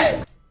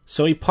 Okay.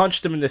 So he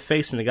punched him in the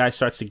face, and the guy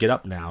starts to get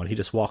up now, and he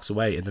just walks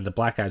away. And then the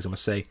black guy's going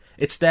to say,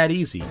 "It's that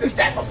easy." It's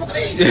that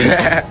motherfucking easy.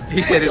 Yeah.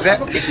 He said, "Is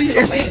that?"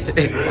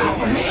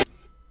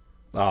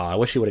 Oh, I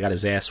wish he would have got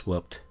his ass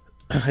whooped.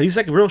 He's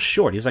like real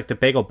short. He's like the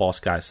Bagel Boss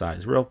guy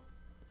size. Real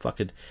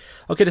fucking...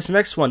 Okay, this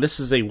next one. This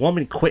is a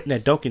woman quitting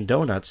at Dunkin'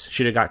 Donuts.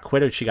 She either got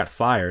quit or she got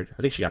fired.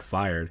 I think she got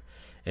fired.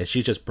 And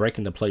she's just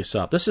breaking the place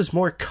up. This is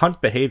more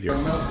cunt behavior.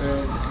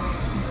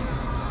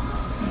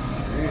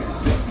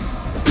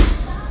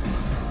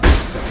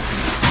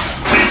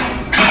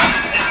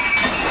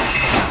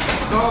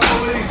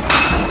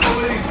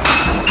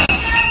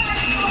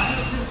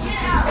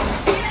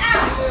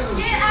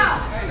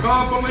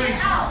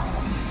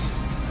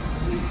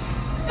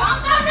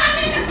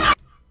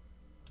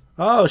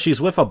 Oh, she's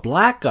with a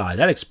black guy.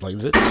 That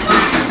explains it.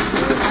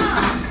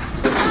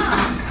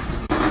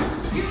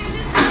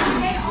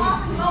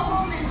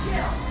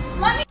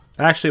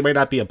 Actually, it might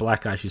not be a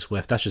black guy she's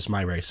with. That's just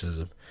my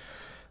racism.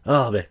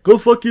 Oh, man. Go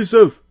fuck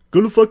yourself.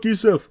 Go to fuck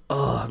yourself.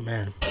 Oh,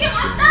 man.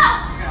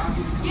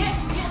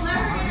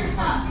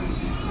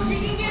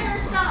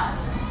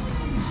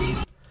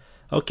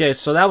 Okay,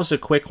 so that was a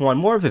quick one.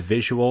 More of a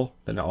visual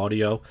than the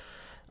audio.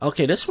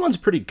 Okay, this one's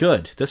pretty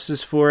good. This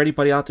is for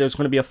anybody out there who's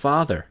going to be a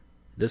father.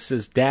 This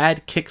is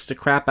dad kicks the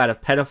crap out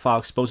of pedophile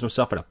exposing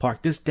himself at a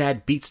park. This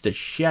dad beats the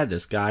shit out of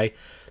this guy.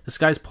 This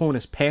guy's pulling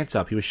his pants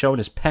up. He was showing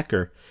his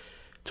pecker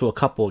to a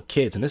couple of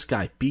kids, and this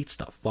guy beats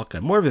the fuck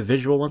out. More of a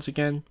visual once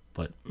again,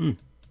 but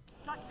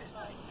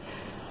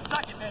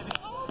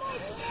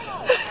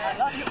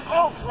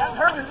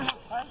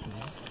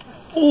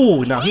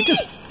Oh, now he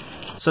just...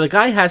 So the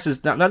guy has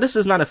his... Now this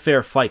is not a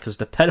fair fight, because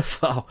the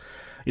pedophile...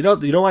 You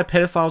know why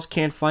pedophiles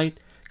can't fight?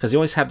 Because they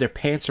always have their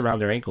pants around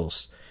their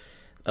ankles.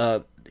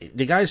 The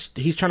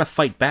he's trying to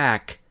fight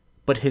back,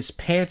 but his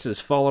pants is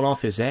falling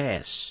off his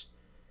ass.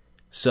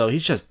 So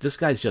this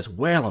guy's just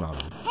wailing on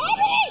him.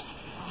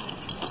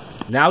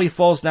 Now he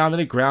falls down to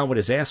the ground with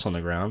his ass on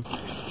the ground.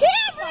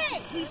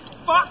 Cameron! You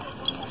fuck!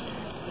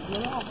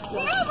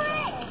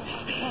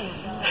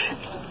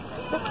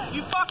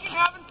 You fucking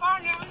having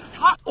fun,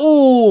 Cameron?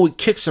 Oh, he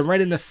kicks him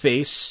right in the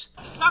face.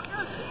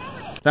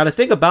 Now the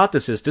thing about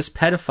this is, this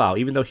pedophile,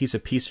 even though he's a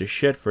piece of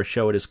shit for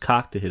showing his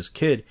cock to his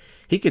kid,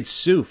 he could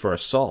sue for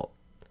assault.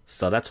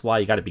 So that's why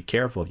you gotta be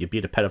careful if you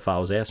beat a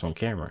pedophile's ass on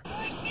camera.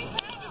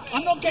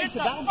 I'm not getting to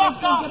that. I'm going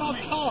to go get our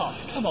car.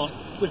 Come on,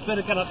 we'd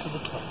better get up to the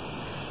top.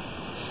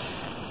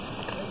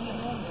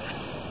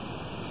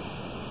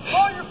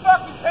 Pull your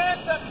fucking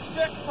pants up, you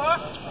sick fuck!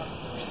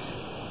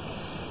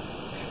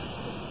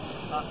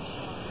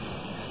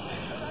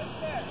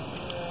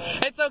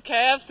 It's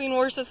okay, I've seen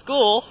worse at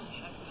school.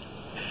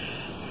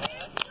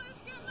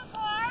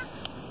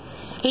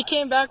 He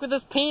came back with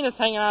his penis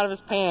hanging out of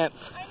his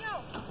pants.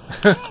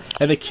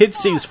 And the kid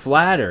seems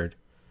flattered.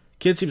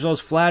 Kid seems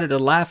almost flattered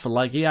and laughing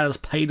like he had his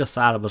penis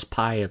out of his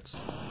pants.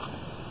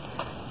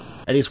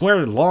 And he's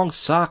wearing long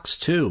socks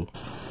too.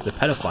 The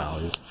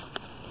pedophile is.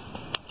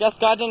 Guess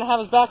God didn't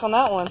have his back on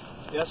that one.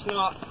 Yes,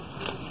 not.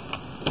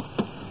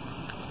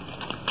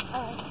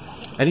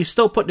 And he's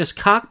still putting his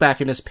cock back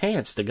in his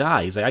pants, the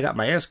guy. He's like, I got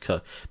my ass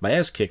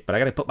kicked, but I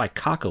gotta put my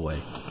cock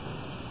away.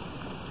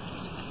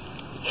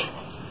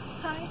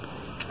 Hi,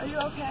 are you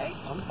okay?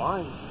 I'm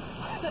fine.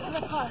 Sit in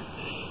the car.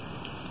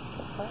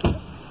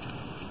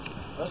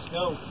 Let's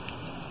go.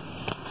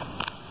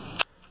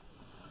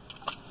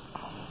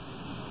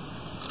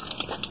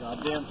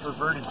 Goddamn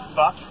perverted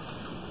fuck.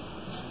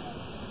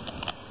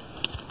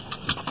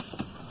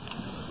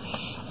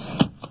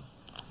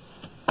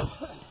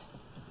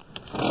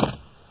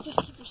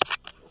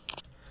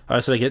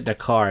 Alright, so they get in the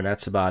car, and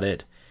that's about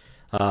it.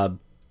 That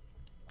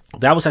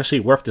was actually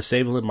worth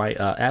disabling my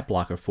ad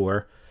blocker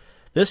for.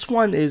 This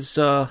one is,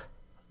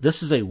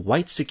 this is a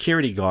white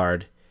security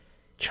guard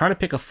trying to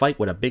pick a fight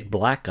with a big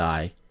black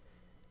guy.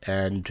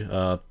 And,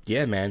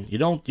 yeah, man, you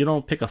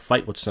don't pick a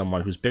fight with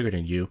someone who's bigger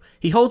than you.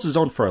 He holds his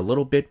own for a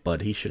little bit,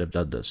 but he should have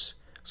done this.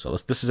 So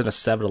this is in a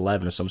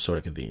 7-Eleven or some sort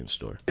of convenience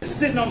store.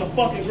 Sitting on the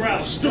fucking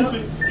ground,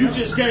 stupid. You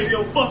just gave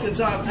your fucking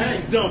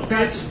time, you dumb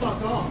bitch.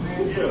 Fuck off,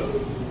 man. Yeah.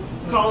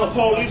 Call the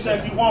police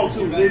if you want to,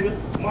 nigga.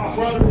 My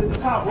brother is the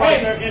cop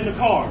right there in the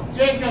car.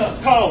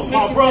 Jacob. Call him.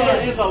 My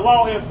brother is a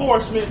law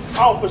enforcement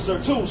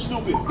officer too,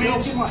 stupid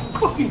bitch. In my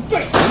fucking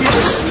face.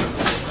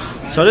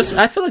 So this,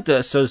 I feel like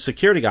the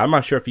security guy, I'm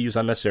not sure if he used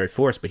unnecessary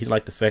force, but he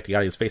liked the fact he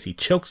got in his face. He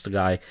chokes the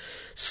guy,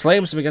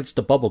 slams him against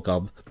the bubble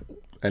gum,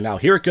 and now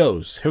here it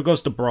goes. Here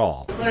goes the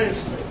brawl.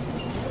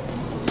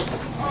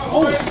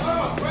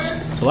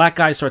 Black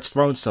guy starts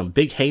throwing some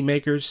big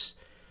haymakers.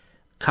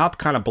 Cop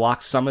kind of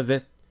blocks some of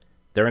it.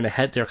 They're in a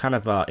head. They're kind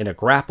of in a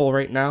grapple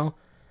right now,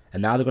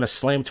 and now they're going to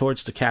slam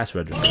towards the cash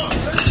register.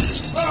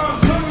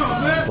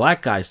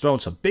 Black guy's throwing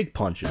some big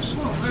punches.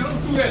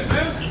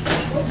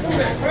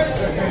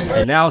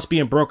 And now it's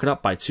being broken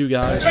up by 2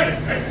 guys,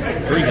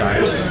 3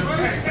 guys.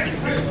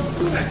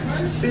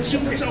 Bitch, you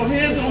put your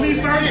hands on me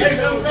first.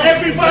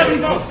 Everybody,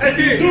 if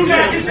you do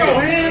not get your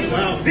hands,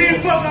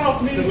 then fuck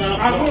off me.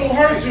 I will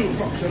hurt you.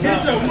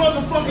 Get your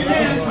motherfucking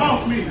hands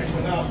off me.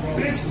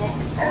 Bitch.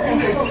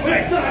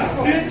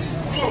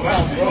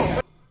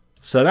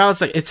 So now it's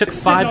like, it took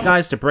 5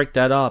 guys to break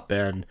that up,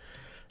 and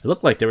it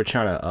looked like they were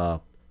trying to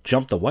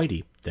jump the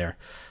whitey there.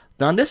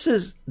 Now this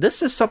is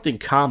something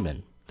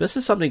common. This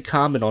is something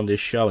common on this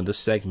show, in this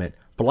segment.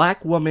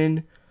 Black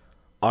women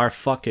are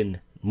fucking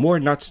more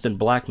nuts than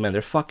black men.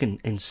 They're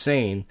fucking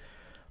insane.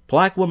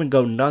 Black women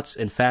go nuts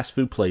in fast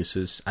food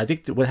places. I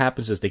think that what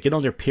happens is they get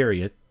on their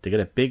period, they get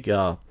a big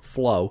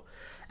flow,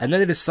 and then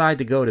they decide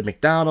to go to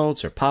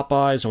McDonald's or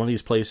Popeyes or one of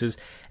these places,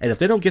 and if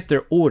they don't get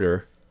their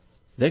order,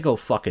 they go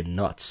fucking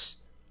nuts.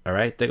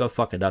 Alright? They go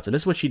fucking nuts. And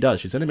this is what she does.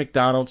 She's in a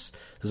McDonald's.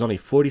 There's only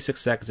 46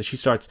 seconds, and she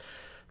starts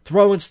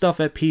throwing stuff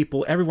at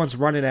people. Everyone's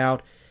running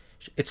out.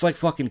 It's like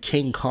fucking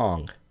King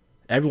Kong.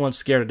 Everyone's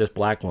scared of this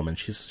black woman.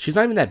 She's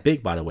not even that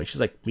big, by the way. She's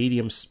like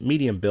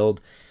medium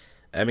build.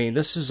 I mean,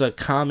 this is a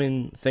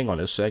common thing on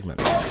this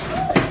segment.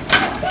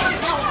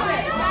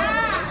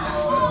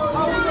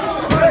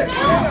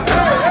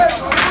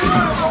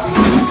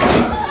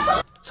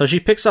 So she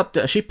picks up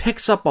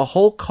a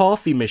whole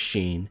coffee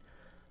machine,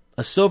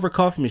 a silver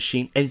coffee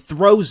machine, and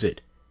throws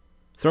it.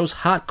 Throws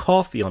hot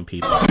coffee on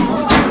people.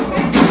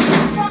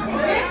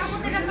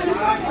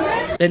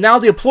 And now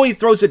the employee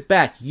throws it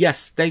back.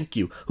 Yes, thank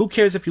you. Who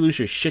cares if you lose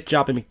your shit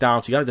job at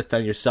McDonald's? You gotta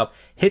defend yourself.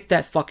 Hit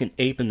that fucking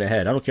ape in the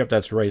head. I don't care if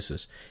that's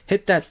racist.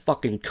 Hit that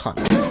fucking cunt.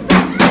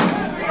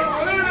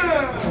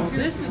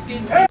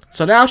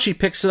 So now she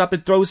picks it up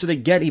and throws it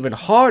again even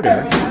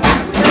harder.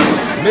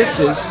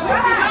 Misses.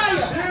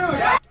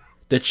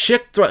 The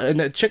chick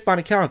behind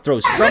the counter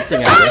throws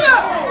something at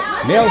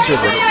her. Nails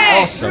her with it.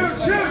 Awesome.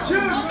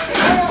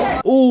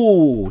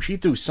 Ooh, she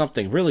threw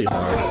something really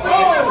hard.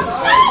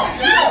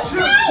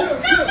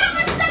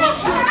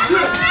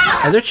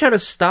 And they're trying to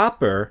stop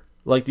her,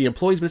 like the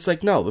employees, but it's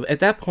like, no. At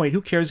that point,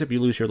 who cares if you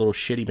lose your little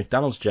shitty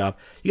McDonald's job?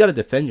 You gotta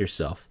defend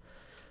yourself.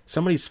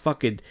 Somebody's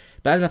fucking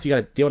bad enough, you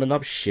gotta deal with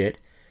enough shit.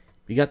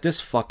 You got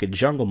this fucking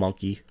jungle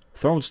monkey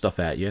throwing stuff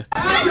at you.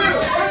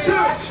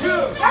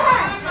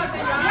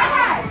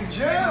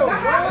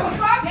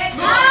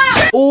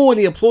 Oh, and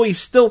the employee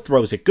still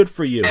throws it. Good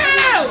for you.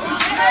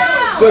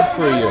 Good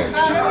for you.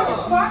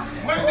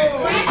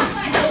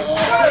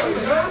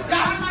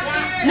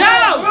 No!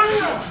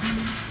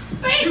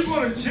 You're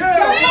going to jail.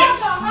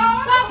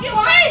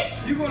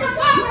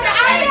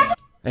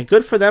 And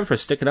good for them for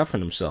sticking up for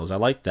themselves. I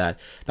like that.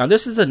 Now,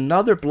 this is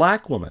another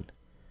black woman.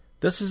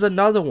 This is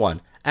another one.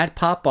 At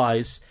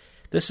Popeyes,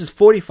 this is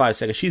 45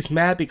 seconds. She's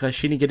mad because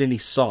she didn't get any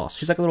sauce.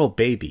 She's like a little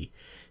baby.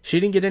 She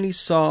didn't get any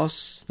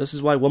sauce. This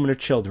is why women are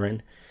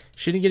children.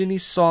 She didn't get any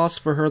sauce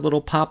for her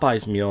little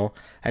Popeyes meal,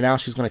 and now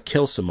she's going to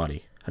kill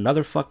somebody.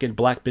 Another fucking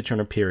black bitch on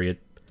her period.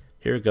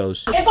 Here it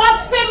goes. If I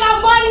spend my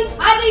money,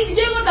 I need to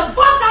get what the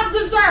fuck I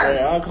deserve.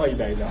 Yeah, I'll call you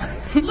back now.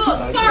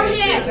 Look,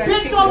 sorry ass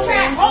bitch gon'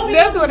 try.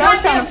 That's what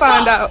I'm trying to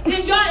find out.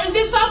 Is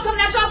this sauce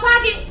coming out your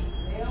pocket?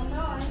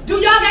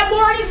 Do y'all got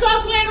more of this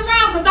sauce laying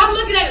around? Cause I'm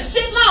looking at a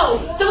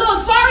shitload. The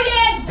little sorry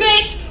ass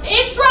bitch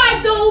in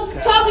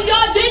drive-thru told me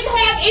y'all didn't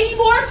have any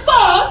more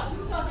sauce.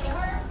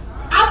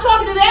 I'm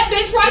talking to that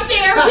bitch right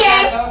there,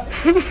 yes.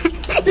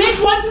 Bitch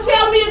wanted to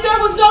tell me if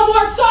there was no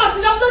more sauce,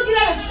 and I'm looking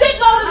at a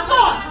shitload of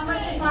sauce.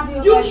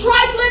 You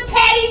trifling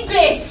petty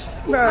bitch.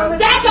 Bro.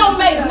 That don't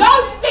make no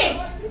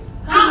sense.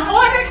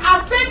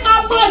 I spent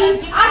my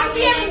money. I should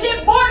be able to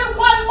get more than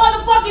one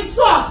motherfucking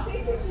sauce.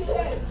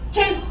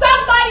 Can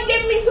somebody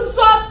give me some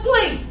sauce,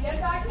 please?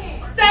 Yes, I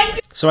can. Thank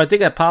you. So I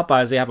think at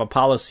Popeyes they have a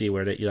policy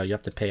where you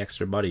have to pay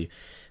extra money.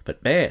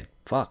 But man,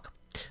 fuck.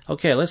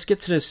 Okay, let's get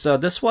to this.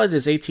 This one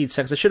is 18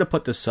 seconds. I should have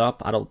put this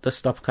up. This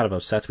stuff kind of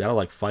upsets me. I don't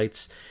like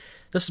fights.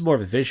 This is more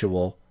of a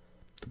visual.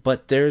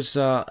 But there's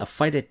a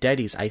fight at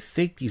Denny's. I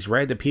think these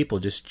random people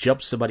just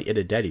jumped somebody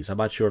into Denny's. I'm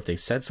not sure if they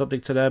said something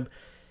to them,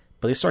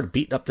 but they started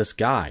beating up this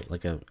guy,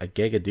 like a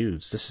gang of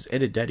dudes. This is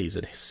in Denny's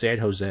in San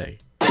Jose.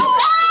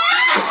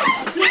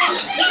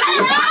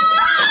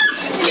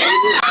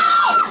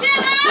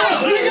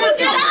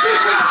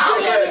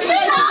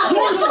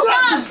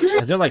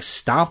 And they're like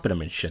stomping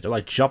him and shit. They're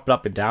like jumping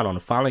up and down on him.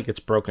 Finally, it gets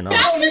broken up.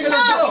 That is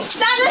enough.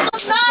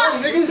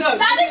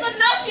 That is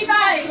enough, you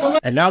guys.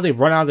 And now they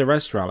run out of the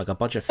restaurant like a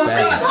bunch of faggots.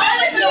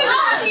 That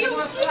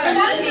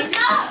is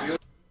enough.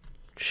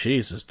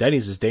 Jesus,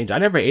 Denny's is dangerous. I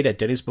never ate at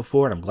Denny's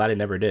before, and I'm glad I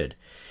never did.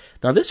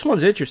 Now this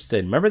one's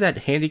interesting. Remember that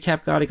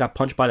handicapped guy that got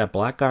punched by that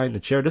black guy in the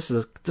chair? This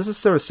is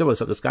sort of similar.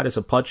 So this guy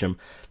doesn't punch him.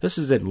 This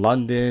is in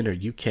London or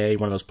UK,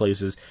 one of those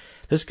places.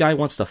 This guy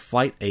wants to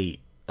fight a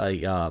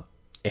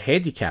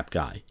handicapped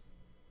guy,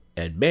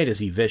 and man, is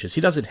he vicious.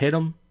 He doesn't hit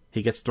him.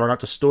 He gets thrown out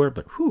the store,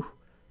 but whew.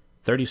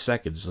 30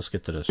 seconds. Let's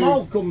get to this.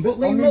 Malcolm, but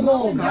leave me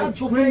alone, man.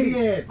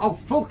 I'll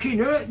fucking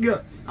hurt you.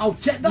 I'll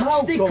take that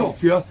stick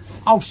off you.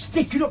 I'll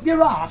stick it up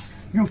your ass.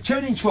 You'll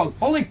turn into a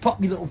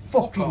lollipop, you little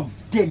fucking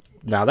dim.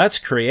 Now that's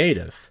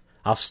creative.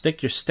 I'll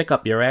stick your stick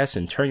up your ass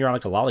and turn you out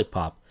like a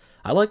lollipop.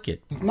 I like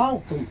it.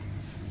 Malcolm,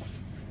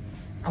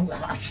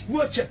 I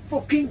swear to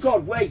fucking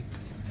God, wait.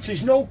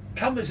 There's no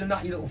cameras in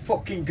that, you little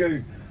fucking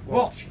goon.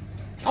 Watch.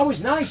 I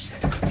was nice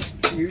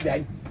to you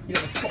then, you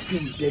little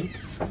fucking dim.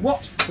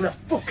 Watch, when I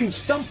fucking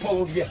stomp all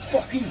over your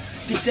fucking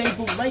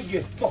disabled leg,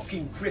 you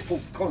fucking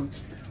crippled cunt.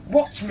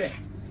 Watch me.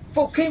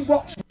 Fucking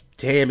watch me.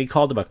 Damn, he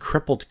called him a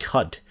crippled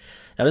cunt.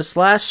 Now this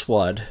last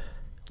one,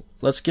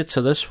 let's get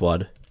to this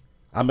one.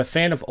 I'm a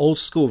fan of old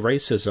school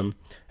racism,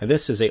 and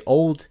this is a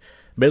old,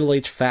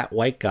 middle-aged, fat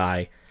white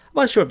guy. I'm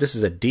not sure if this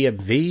is a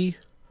DMV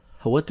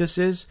or what this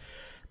is,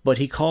 but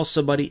he calls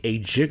somebody a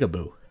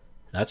jigaboo.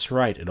 That's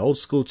right, an old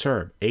school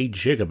term, a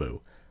jigaboo.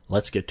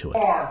 Let's get to it.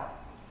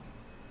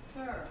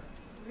 Sir,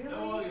 really?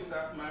 No, it's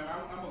not, ma'am.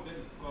 I'm a bit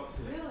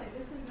upset. Really?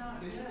 This is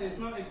not good. It's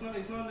not.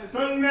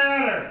 Doesn't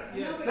matter.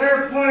 Yes.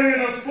 They're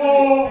playing a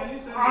fool.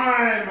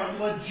 I'm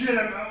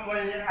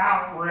legitimately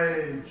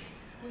outraged.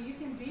 Well, you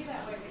can be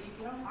that way, but you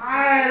don't.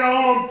 I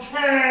don't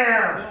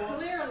care.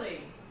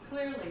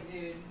 Clearly,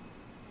 dude.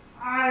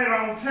 I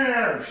don't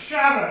care.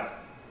 Shut it.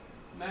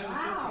 Ma'am,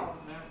 Wow.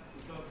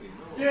 it's okay.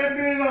 Give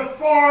me the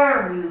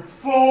form, you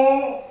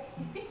fool.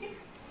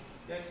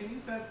 Yeah, can you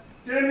send?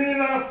 Give me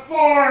the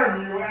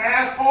form, you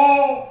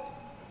asshole.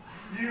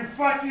 You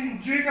fucking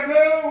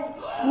jigaboo.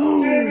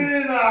 Give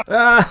me the...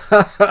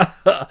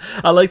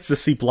 I like to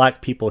see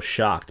black people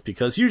shocked,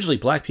 because usually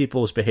black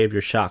people's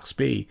behavior shocks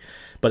me,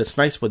 but it's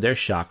nice when they're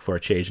shocked for a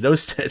change.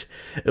 Notice that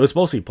it was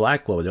mostly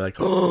black women. They're like,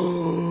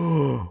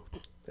 oh,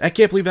 I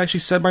can't believe I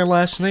actually said my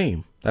last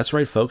name. That's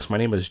right, folks. My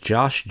name is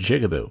Josh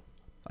Jigaboo.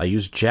 I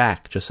use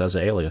Jack just as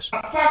an alias.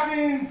 A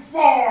fucking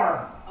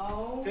form.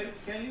 Oh.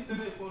 Can you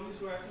send it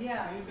police right?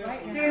 Yeah,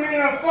 right now. Give me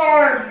the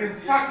form, you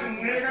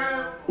fucking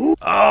nigger.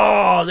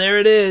 Oh, there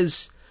it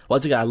is.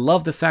 Once again, I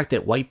love the fact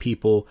that white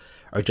people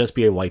are just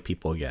being white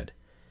people again.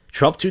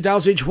 Trump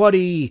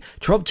 2020!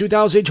 Trump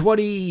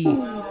 2020! Oh,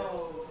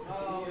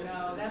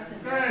 no, that's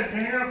Guys,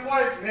 hang on a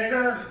plate,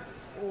 nigger.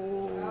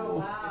 Oh,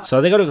 wow. So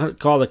they're going to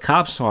call the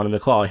cops on him to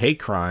call a hate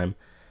crime,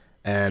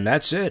 and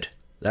that's it.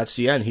 That's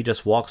the end. He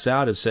just walks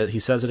out and he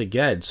says it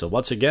again. So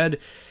once again,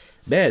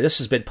 man, this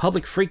has been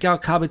Public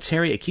Freakout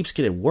Commentary. It keeps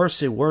getting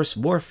worse and worse.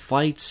 More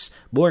fights,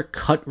 more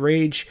cut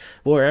rage,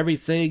 more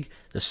everything.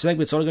 The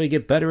segment's only going to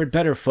get better and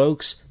better,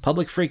 folks.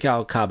 Public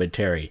Freakout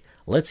Commentary.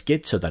 Let's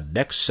get to the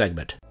next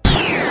segment.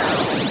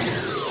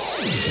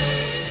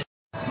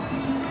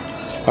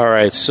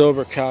 Alright,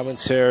 sober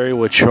commentary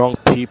with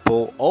drunk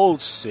people.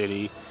 Old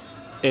City.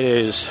 It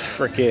is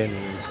freaking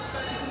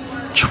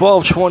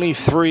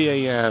 12:23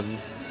 a.m.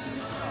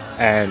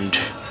 And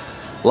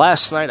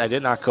last night I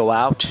did not go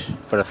out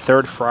for the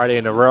third Friday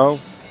in a row.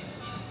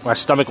 My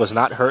stomach was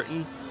not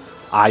hurting.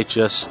 I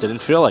just didn't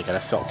feel like it. I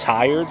felt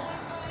tired.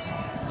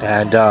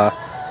 And I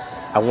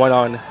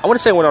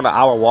wouldn't say I went on an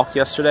hour walk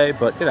yesterday,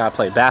 but I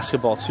played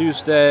basketball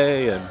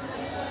Tuesday and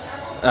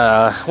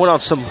Went on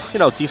some,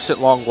 decent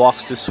long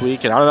walks this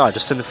week, and I don't know, I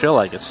just didn't feel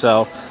like it.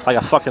 So, like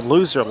a fucking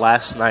loser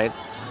last night,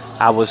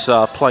 I was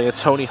playing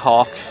Tony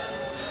Hawk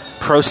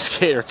Pro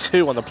Skater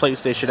 2 on the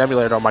PlayStation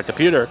emulator on my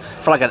computer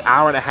for like an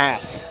hour and a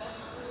half.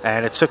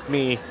 And it took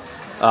me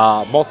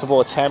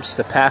multiple attempts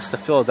to pass the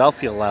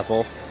Philadelphia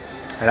level,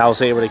 and I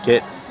was able to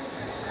get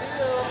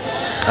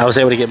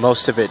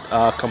most of it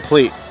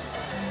complete.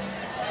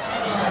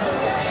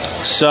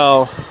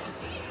 So,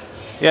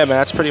 yeah, man,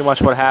 that's pretty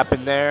much what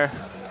happened there.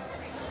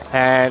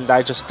 And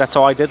that's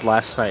all I did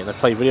last night. I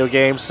played video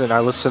games and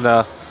I listened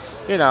to,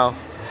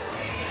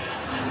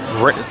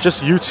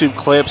 just YouTube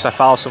clips. I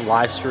followed some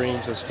live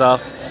streams and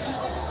stuff.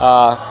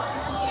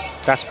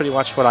 That's pretty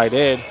much what I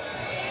did.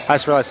 I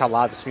just realized how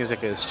loud this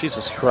music is.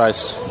 Jesus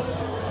Christ.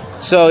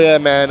 So, yeah,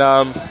 man,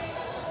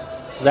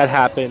 that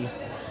happened.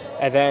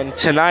 And then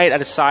tonight I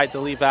decided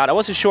to leave out. I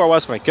wasn't sure where I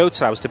was going to go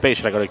tonight. I was debating,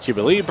 should I go to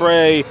Cuba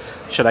Libre?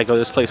 Should I go to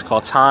this place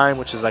called Time,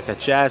 which is like a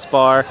jazz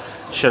bar?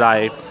 Should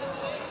I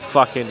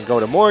fucking go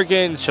to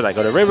Morgan? Should I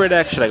go to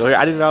Riverdeck? Should I go here?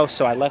 I didn't know,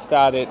 so I left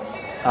out at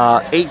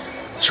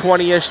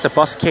 8:20-ish. The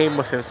bus came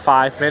within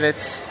 5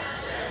 minutes.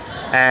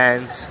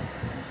 And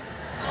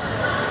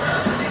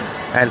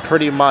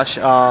pretty much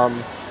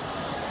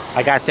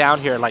I got down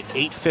here at like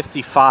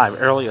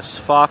 8:55, early as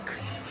fuck.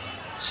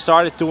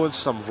 Started doing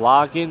some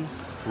vlogging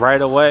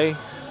right away,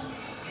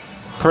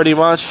 pretty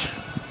much.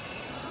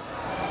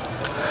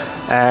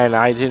 And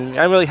I didn't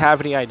really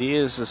have any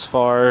ideas as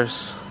far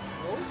as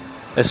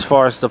the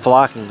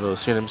vlogging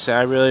goes. You know what I'm saying?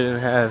 I really didn't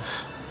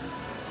have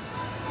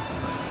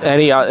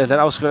any. And then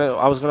I was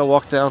gonna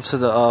walk down to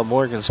the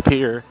Morgan's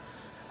Pier,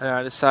 and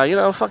I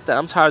decided, fuck that.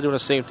 I'm tired of doing the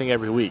same thing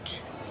every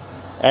week.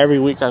 Every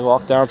week I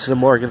walk down to the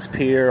Morgan's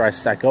Pier, I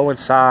go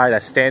inside, I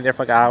stand there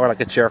for like an hour like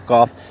a jerk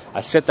off.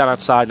 I sit down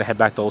outside and I head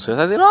back to Old City.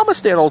 I said, I'm gonna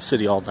stay in Old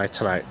City all night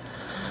tonight.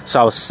 So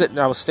I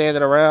was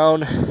standing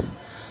around,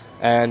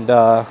 and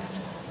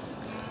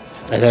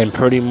then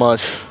pretty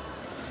much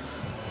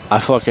I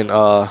fucking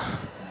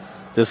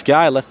this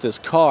guy left his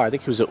car. I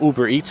think he was an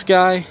Uber Eats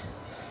guy,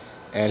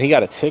 and he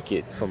got a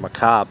ticket from a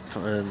cop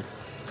for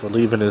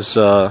leaving his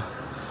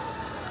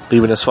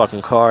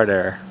fucking car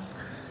there.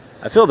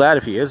 I feel bad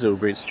if he is an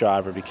Uber Eats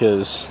driver,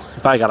 because he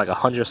probably got like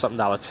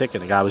 $100-something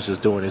ticket. The guy was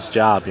just doing his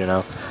job,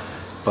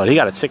 But he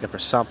got a ticket for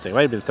something. It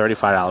might have been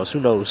 $35. Who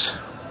knows?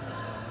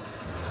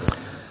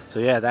 So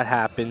yeah, that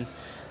happened,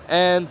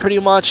 and pretty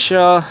much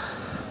I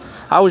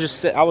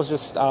added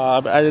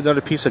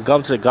another piece of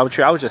gum to the gum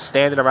tree. I was just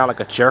standing around like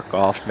a jerk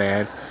off,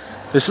 man,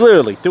 just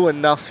literally doing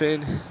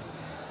nothing.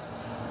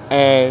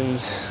 And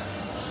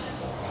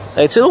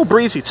it's a little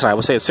breezy tonight.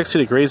 We'll say it's 60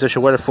 degrees. I should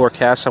wear the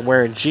forecast. I'm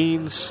wearing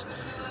jeans.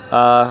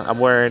 I'm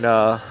wearing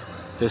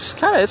this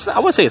kind of. I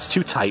wouldn't say it's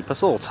too tight, but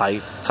it's a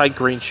little tight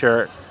green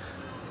shirt.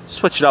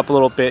 Switch it up a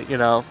little bit,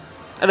 And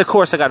of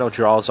course, I got no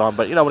drawers on,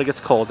 but when it gets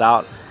cold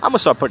out, I'm gonna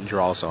start putting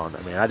drawers on. I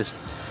mean, I just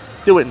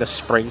do it in the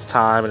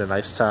springtime and the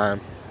nice time.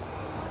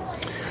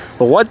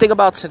 But one thing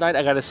about tonight,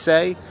 I gotta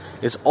say,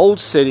 is Old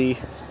City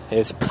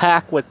is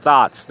packed with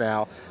thoughts.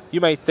 Now,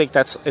 you might think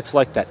it's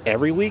like that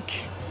every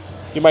week.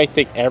 You might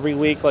think every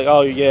week, like,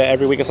 oh yeah,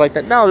 every week it's like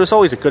that. No, there's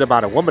always a good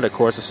amount of women, of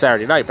course, it's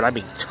Saturday night, but I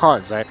mean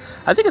tons. I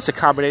think it's a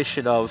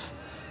combination of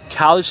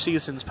college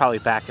season's probably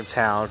back in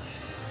town,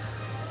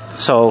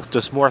 so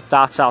there's more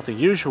thoughts out than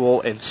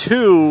usual, and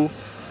two,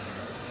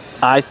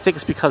 I think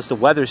it's because the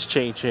weather's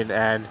changing,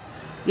 and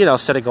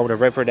instead of going to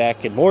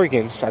Riverdeck and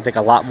Morgan's, I think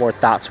a lot more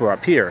thoughts were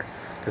up here.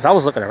 Because I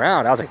was looking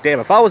around, I was like, damn,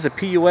 if I was a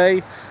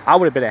PUA, I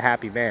would have been a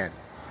happy man.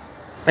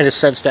 In the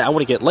sense that I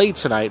want to get laid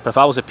tonight, but if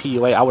I was a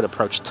PUA, I would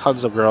approach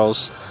tons of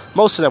girls.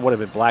 Most of them would have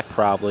been black,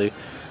 probably,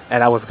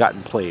 and I would have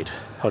gotten played.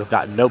 I would have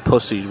gotten no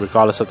pussy,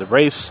 regardless of the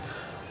race,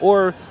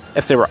 or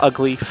if they were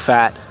ugly,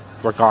 fat,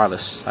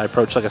 regardless. I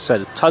approached, like I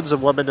said, tons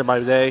of women in my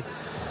day,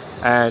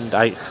 and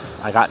I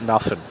got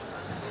nothing.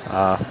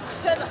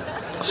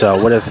 So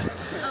it would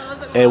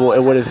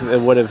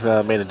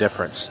have made a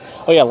difference.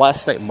 Oh yeah,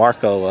 last night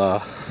Marco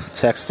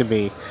texted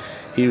me.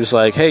 He was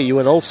like, "Hey, you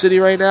in Old City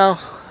right now?"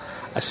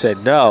 I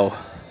said no,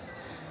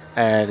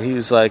 and he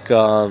was like,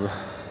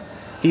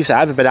 he said, "I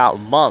haven't been out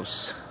in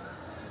months,"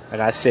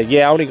 and I said,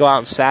 "Yeah, I only go out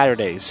on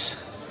Saturdays."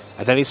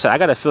 And then he said, "I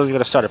got a feeling you're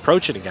gonna start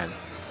approaching again."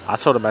 I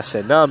told him, I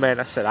said, "No, man,"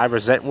 I said, "I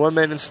resent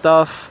women and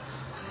stuff.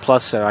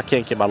 Plus, I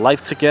can't get my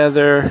life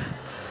together,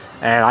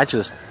 and I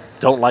just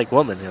don't like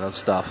women, and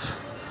stuff."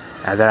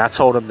 And then I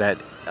told him that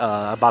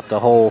about the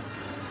whole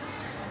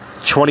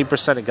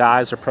 20% of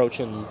guys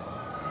approaching,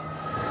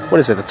 what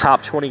is it, the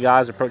top 20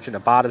 guys approaching the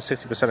bottom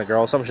 60% of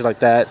girls, something like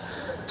that.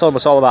 I told him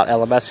it's all about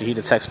LMS, and he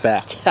didn't text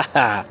back.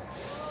 I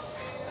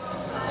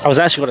was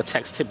actually going to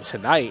text him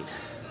tonight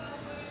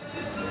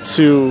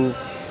to,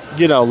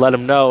 let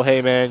him know,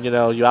 hey man,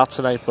 you out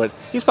tonight, but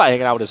he's probably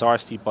hanging out with his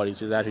RST buddies.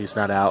 That he's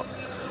not out.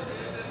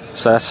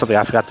 So that's something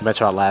I forgot to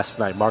mention about last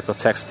night. Marco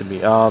texted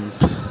me.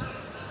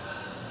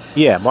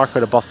 Yeah, Marco,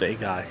 the buffet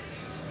guy.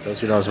 Those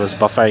who knows was a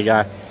buffet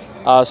guy.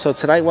 So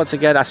tonight, once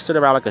again, I stood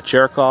around like a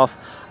jerk off.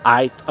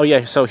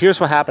 So here's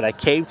what happened. I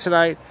came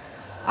tonight.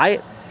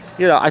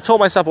 I told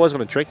myself I wasn't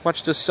going to drink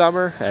much this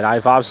summer, and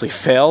I've obviously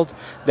failed.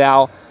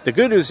 Now, the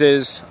good news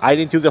is I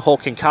didn't do the whole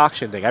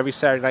concoction thing. Every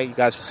Saturday night, you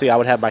guys can see I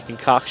would have my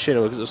concoction.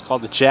 It was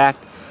called the Jack,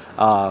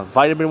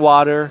 vitamin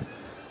water,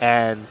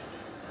 and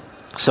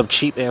some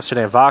cheap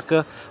Amsterdam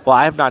vodka. Well,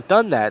 I have not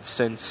done that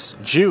since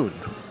June.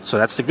 So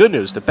that's the good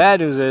news. The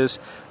bad news is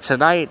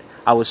tonight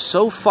I was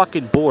so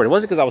fucking bored. It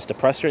wasn't because I was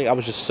depressed or anything. I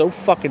was just so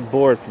fucking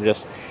bored from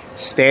just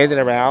standing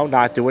around,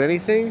 not doing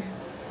anything.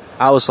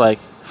 I was like,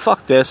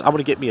 fuck this. I'm going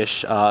to get me a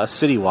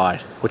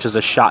Citywide, which is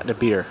a shot and a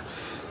beer.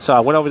 So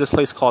I went over to this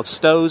place called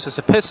Stowe's. It's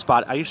a piss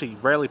spot. I usually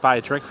rarely buy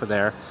a drink from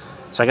there.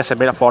 So I guess I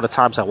made up for all the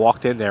times I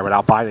walked in there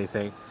without buying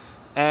anything.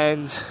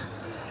 And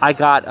I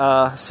got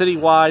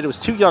Citywide. It was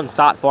two young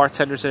thought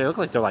bartenders in it. They looked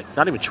like they're like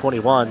not even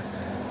 21.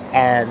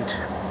 And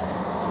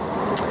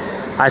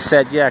I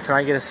said, yeah, can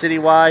I get a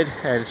Citywide?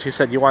 And she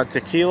said, you want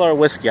tequila or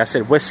whiskey? I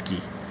said, whiskey.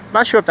 I'm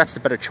not sure if that's the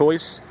better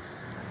choice.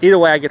 Either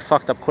way, I get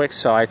fucked up quick,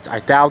 so I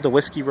downed the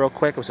whiskey real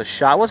quick. It was a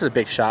shot. It wasn't a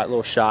big shot, a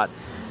little shot.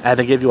 And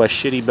they give you a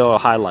shitty Miller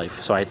High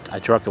Life. So I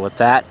drank it with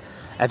that.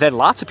 And then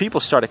lots of people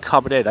started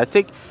coming in. I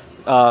think,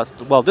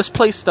 this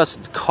place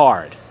doesn't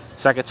card.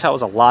 So I could tell it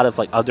was a lot of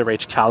like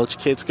underage college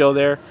kids go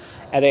there.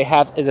 And they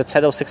have a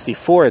Nintendo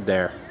 64 in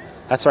there.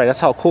 That's right,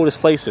 that's how cool this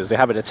place is. They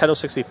have a Nintendo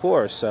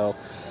 64, so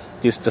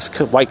this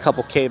white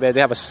couple came in. They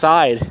have a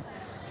side.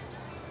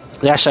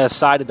 They actually had a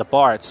side at the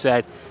bar. It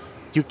said,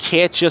 you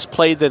can't just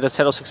play the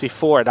Nintendo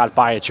 64 and not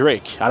buy a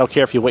drink. I don't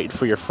care if you're waiting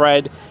for your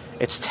friend.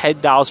 It's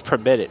 $10 per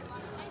minute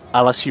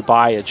unless you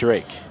buy a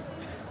drink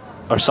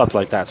or something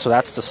like that. So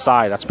that's the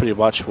side. That's pretty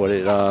much what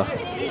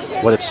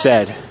it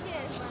said.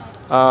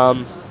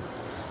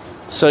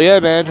 So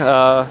yeah, man.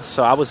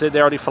 So I was in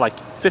there only for like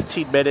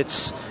 15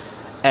 minutes,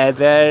 and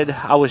then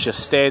I was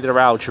just standing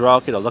around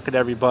drunk, looking at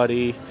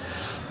everybody.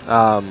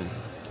 I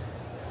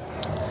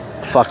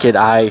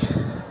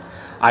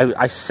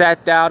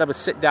sat down. I've been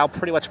sitting down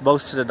pretty much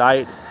most of the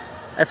night.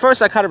 At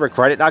first, I kind of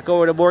regretted not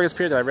going to Morgan's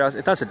Pier. Then I realized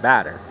it doesn't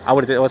matter. I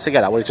would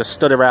have just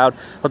stood around.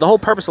 But the whole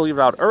purpose of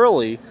leaving out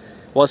early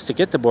was to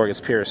get to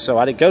Morgan's Pier. So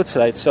I didn't go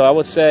tonight. So I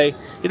would say,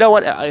 you know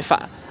what? If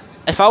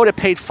I would have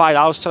paid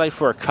 $5 tonight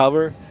for a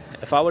cover,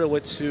 if I would have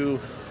went to,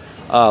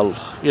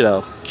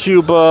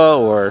 Cuba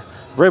or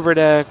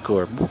Riverneck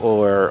or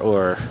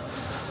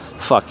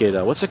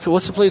fucking what's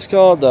the place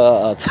called?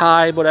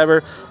 Time,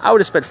 whatever. I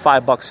would have spent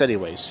 $5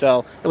 anyway.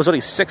 So it was only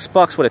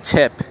 $6 with a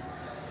tip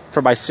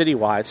for my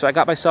Citywide. So I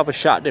got myself a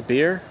shot and a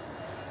beer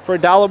for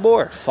 $1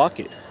 more. Fuck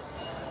it.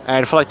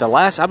 And for like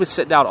I've been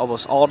sitting down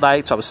almost all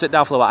night. So I was sitting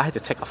down for a while. I had to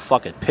take a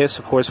fucking piss,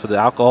 of course, for the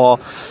alcohol.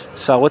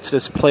 So I went to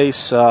this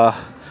place.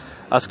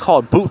 It's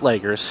called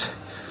Bootleggers.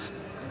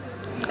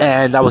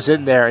 And I was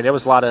in there, and there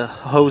was a lot of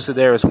hoes in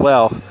there as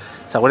well.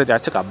 So I went in there. I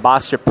took a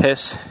monster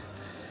piss.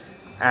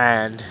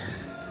 And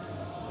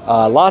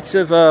lots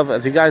of,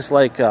 if you guys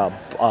like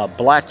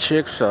black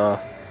chicks, a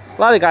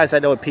lot of guys I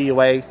know at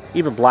PUA,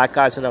 even black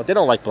guys I know, they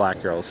don't like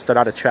black girls. They're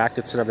not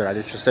attracted to them. They're not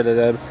interested in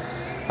them.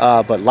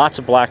 But lots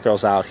of black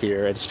girls out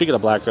here. And speaking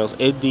of black girls,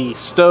 in the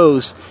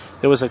Stowe's,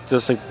 there was a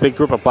big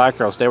group of black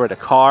girls. They were in a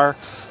car,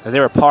 and they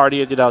were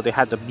partying. They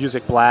had the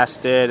music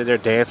blasted, and they're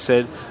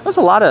dancing. There's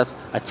a lot of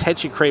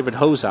attention-craving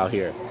hoes out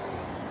here.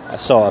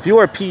 So if you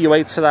were a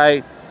PUA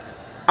tonight,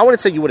 I wouldn't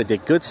say you would have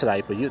did good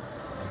tonight, but you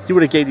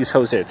would have gave these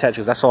hoes their attention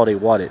because that's all they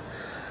wanted.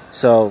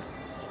 So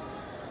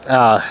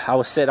I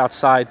was sitting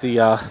outside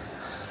the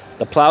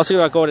plow. I was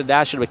thinking about going to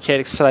National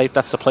Mechanics tonight.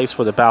 That's the place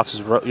where the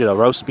bouncers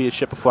roast me and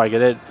shit before I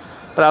get in.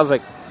 But I was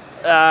like,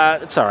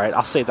 it's all right.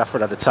 I'll save that for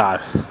another time.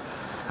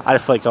 I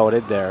didn't feel like going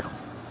in there.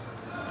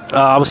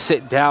 I was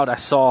sitting down. I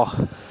saw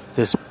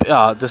this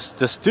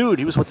dude.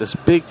 He was with this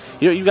big.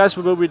 You guys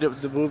remember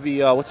the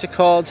movie? What's it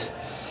called?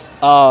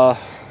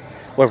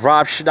 With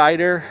Rob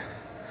Schneider,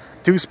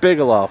 Deuce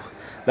Bigelow.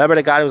 Remember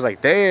the guy who was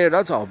like, damn,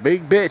 that's a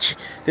big bitch.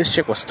 This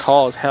chick was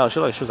tall as hell. She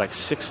was like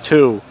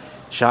 6'2",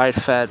 giant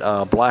fat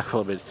black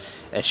woman,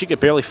 and she could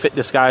barely fit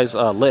this guy's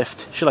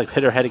lift. She like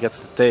hit her head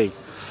against the thing.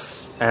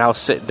 And I was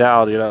sitting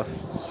down,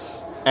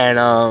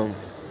 and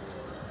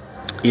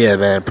yeah,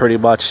 man, pretty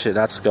much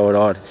that's going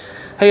on.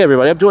 Hey,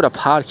 everybody, I'm doing a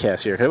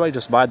podcast here. Can everybody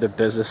just mind their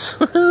business?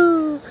 Doing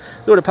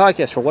a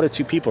podcast for 1 or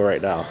 2 people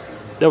right now.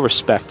 No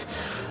respect.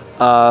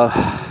 So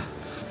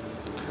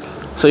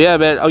yeah,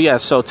 man. Oh yeah.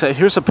 So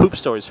here's some poop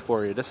stories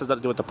for you. This has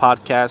nothing to do with the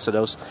podcast.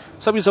 So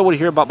some of you don't want to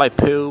hear about my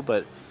poo,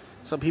 but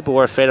some people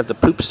were a fan of the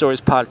Poop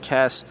Stories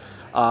podcast.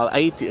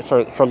 I ate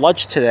for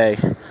lunch today.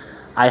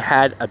 I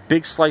had a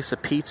big slice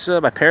of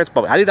pizza. My parents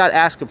bought me. I did not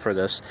ask them for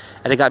this,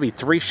 and they got me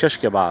 3 shish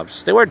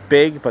kebabs. They weren't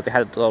big, but they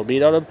had a little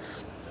meat on them,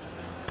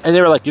 and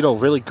they were like,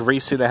 really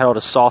greasy. They had all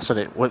the sauce in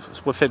it.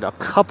 Within a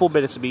couple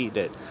minutes of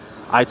eating it,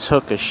 I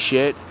took a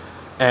shit,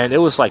 and it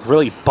was like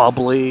really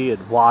bubbly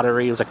and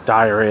watery. It was like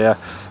diarrhea,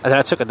 and then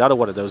I took another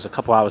one of those a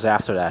couple hours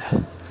after that.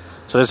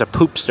 So there's a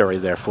poop story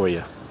there for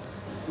you.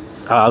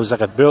 I was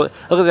like look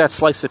at that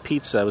slice of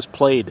pizza. It was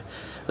played.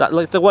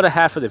 Like the one and a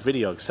half of the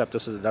video, except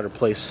this is another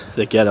place,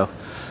 the ghetto.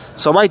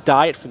 So my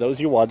diet, for those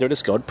of you wondering,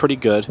 is going pretty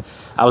good.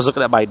 I was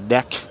looking at my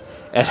neck,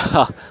 and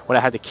when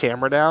I had the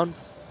camera down,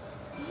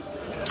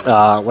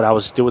 when I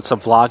was doing some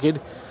vlogging.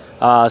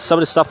 Some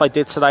of the stuff I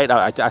did tonight,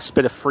 I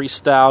spit a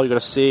freestyle. You're gonna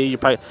see. You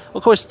probably,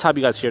 of course, the time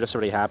you guys hear this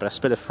already happened. I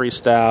spit a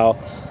freestyle.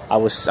 I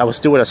was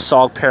doing a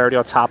song parody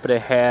on top of the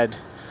head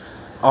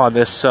on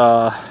this,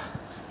 the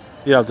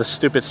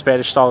stupid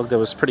Spanish song that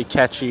was pretty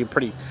catchy.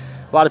 A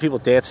lot of people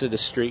dancing in the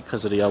street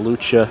because of the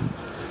Lucha.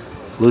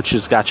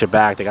 Lucha's got your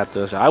back. They got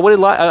those. I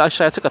wouldn't lie.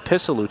 Actually, I took a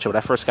piss of Lucha when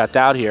I first got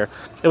down here.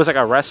 It was like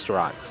a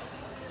restaurant.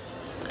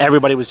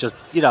 Everybody was just,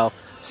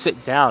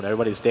 sitting down.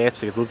 Everybody's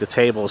dancing and moved the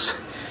tables.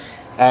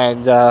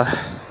 And,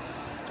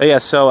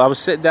 so I was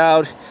sitting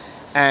down,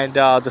 and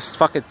this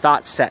fucking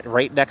thought sat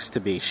right next to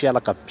me. She had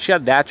a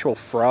natural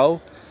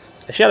fro.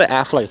 And she had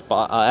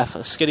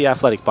an skinny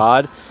athletic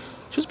bod.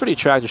 She was pretty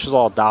attractive. She was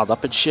all dialed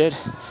up and shit.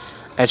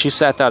 And she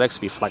sat down next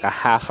to me for like a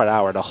half an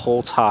hour. The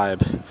whole time,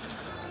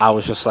 I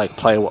was just like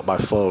playing with my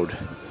phone.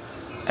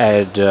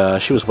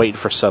 And she was waiting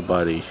for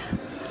somebody.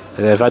 And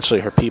then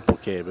eventually her people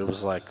came. It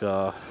was like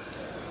a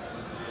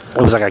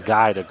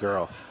guy and a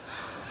girl.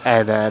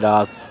 And then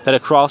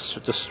across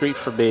the street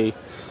from me,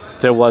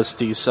 there was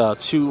these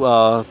two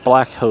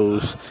black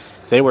hoes.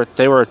 They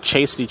were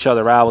chasing each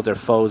other out with their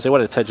phones. They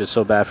wanted attention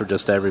so bad for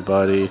just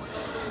everybody.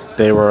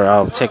 They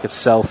were taking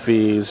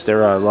selfies. They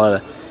were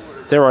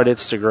on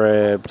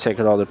Instagram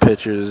taking all the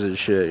pictures and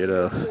shit.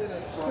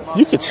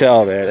 You could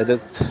tell, man. And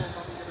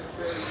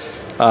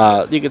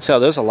you can tell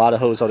there's a lot of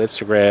hoes on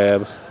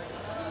Instagram.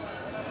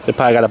 They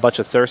probably got a bunch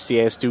of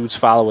thirsty ass dudes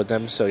following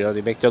them. So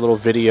they make their little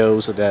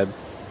videos of them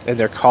in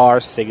their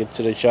cars singing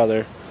to each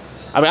other.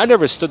 I mean, I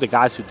never understood the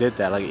guys who did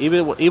that. Like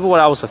even when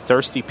I was a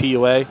thirsty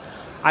PUA,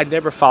 I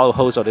never follow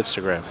hoes on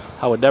Instagram.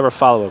 I would never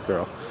follow a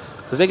girl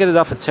because they get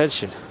enough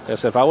attention.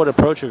 Because if I would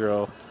approach a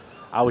girl,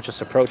 I would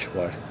just approach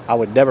one. I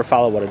would never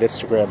follow one on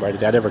Instagram or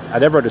anything. I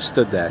never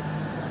understood that.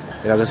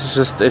 Because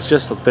it's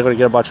just they're gonna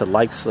get a bunch of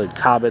likes and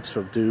comments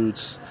from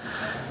dudes,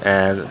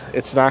 and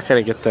it's not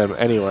gonna get them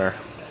anywhere.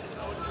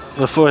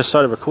 Before I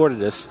started recording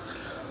this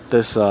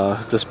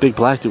big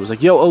black dude was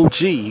like, yo,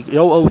 OG.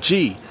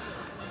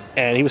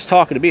 And he was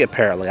talking to me,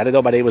 apparently. I didn't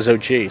know my name was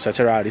OG. So I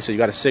turned around. He said, you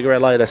got a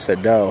cigarette light? I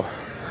said, no.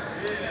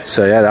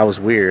 So, yeah, that was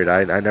weird.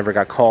 I never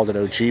got called an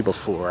OG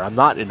before. I'm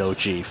not an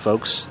OG,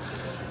 folks.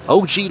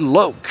 OG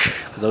Loke.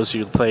 For those of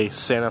you who play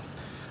San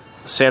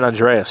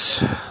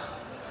Andreas.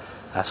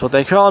 That's what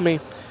they call me.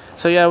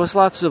 So, yeah, it was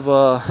lots of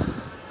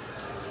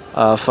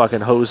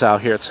fucking hoes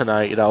out here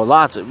tonight.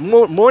 Lots of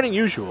more than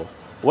usual.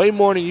 Way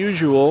more than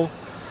usual.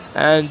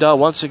 And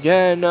once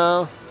again,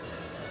 they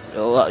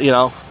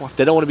don't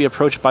want to be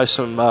approached by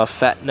some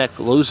fat neck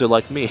loser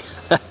like me.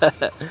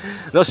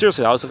 No,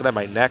 seriously, I was looking at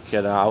my neck,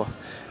 and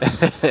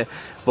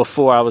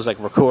before I was like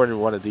recording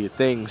one of these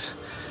things,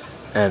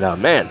 and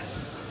man,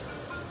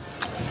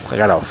 I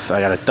got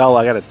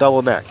a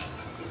double neck.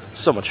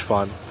 So much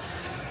fun.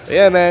 But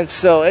yeah, man.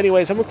 So,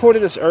 anyways, I'm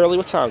recording this early.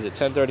 What time is it?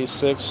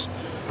 10:36.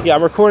 Yeah,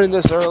 I'm recording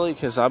this early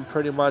because I'm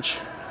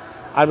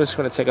just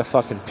gonna take a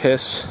fucking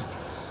piss.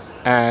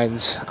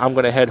 And I'm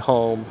going to head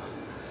home.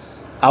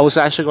 I was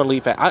actually going to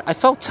leave. I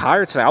felt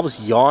tired tonight. I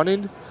was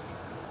yawning.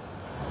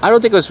 I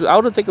don't think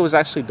it was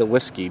actually the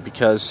whiskey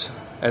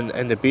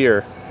and the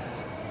beer.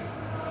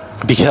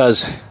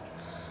 Because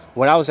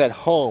when I was at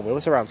home, it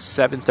was around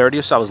 7:30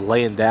 or so. I was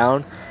laying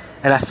down.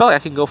 And I felt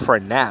like I could go for a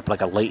nap, like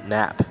a late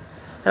nap.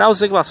 And I was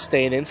thinking about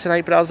staying in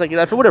tonight. But I was like,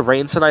 if it would have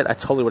rained tonight, I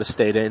totally would have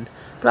stayed in.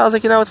 But I was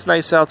like, it's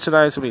nice out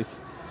tonight. It's going to be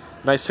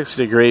nice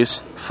 60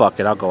 degrees.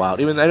 Fuck it, I'll go out.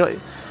 Even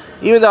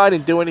though I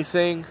didn't do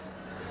anything.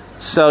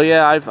 So,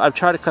 yeah, I've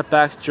tried to cut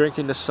back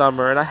drinking this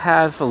summer, and I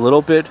have a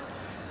little bit,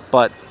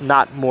 but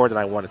not more than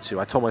I wanted to.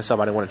 I told myself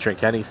I didn't want to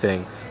drink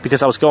anything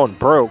because I was going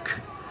broke.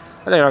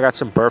 I think I got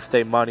some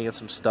birthday money and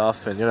some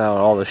stuff and,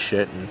 all this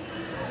shit, and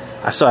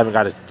I still haven't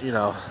got it,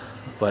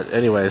 But,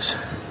 anyways,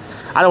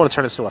 I don't want to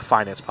turn this into a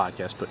finance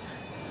podcast, but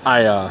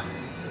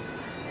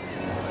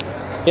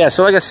yeah,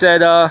 so like I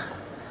said,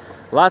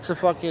 lots of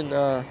fucking,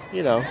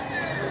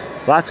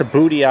 lots of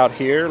booty out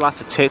here,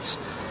 lots of tits.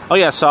 Oh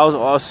yeah,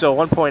 so at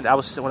one point I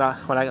was when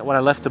I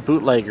left the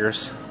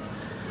bootleggers,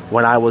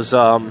 when I was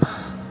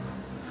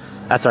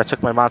after I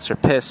took my monster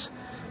piss,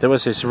 there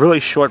was this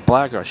really short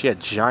black girl. She had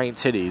giant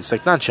titties,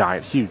 like not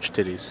giant, huge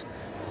titties,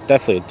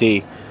 definitely a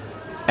D.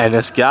 And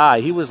this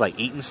guy, he was like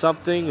eating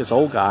something, this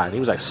old guy, and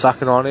he was like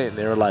sucking on it, and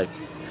they were like,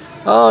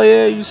 "Oh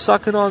yeah, you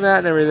sucking on that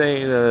and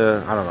everything."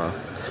 I don't know.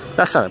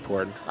 That's not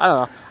important. I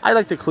don't know. I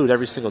like to include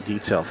every single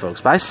detail,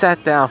 folks. But I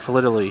sat down for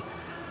literally,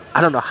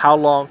 I don't know how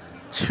long.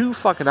 2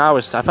 fucking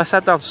hours. If I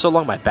sat down so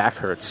long, my back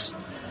hurts.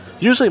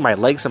 Usually my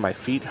legs and my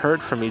feet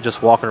hurt from me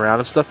just walking around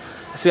and stuff.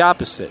 It's the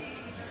opposite.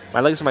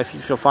 My legs and my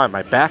feet feel fine.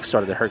 My back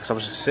started to hurt because I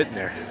was just sitting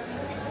there.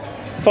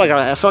 I felt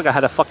like I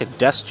had a fucking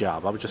desk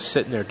job. I was just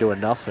sitting there doing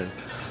nothing.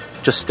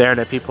 Just staring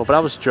at people. But I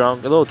was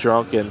drunk, a little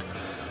drunk. And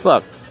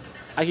look,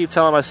 I keep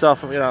telling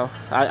myself,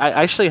 I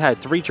actually had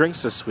 3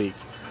 drinks this week.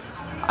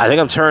 I think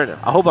I'm turning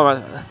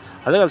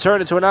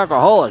into an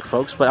alcoholic,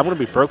 folks. But I'm going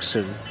to be broke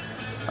soon.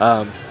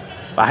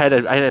 I had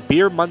a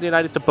beer Monday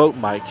night at the boat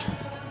mic.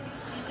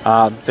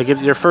 They give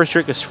you your first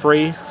drink is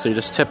free, so you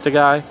just tip the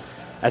guy.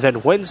 And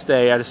then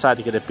Wednesday, I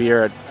decided to get a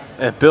beer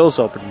at Bill's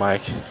open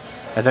mic,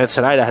 and then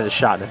tonight I had a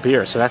shot and a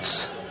beer. So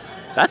that's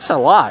a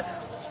lot.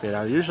 You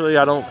know, usually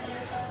I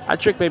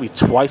drink maybe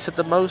twice at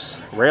the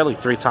most, rarely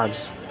 3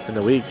 times in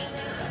the week.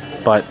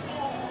 But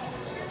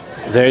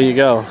there you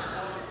go.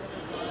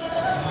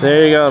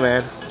 There you go,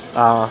 man.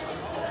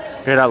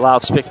 Hear that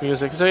loud spick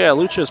music. So yeah,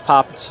 Lucha's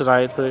popping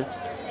tonight, but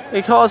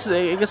it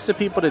gets the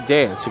people to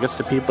dance. It gets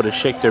the people to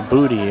shake their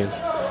booty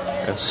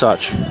and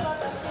such.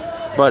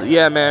 But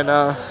yeah, man,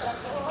 oh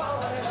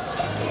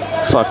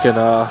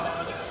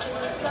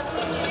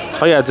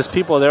yeah, just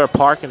people, they were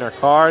parking their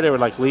car, they were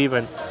like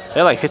leaving,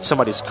 they like hit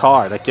somebody's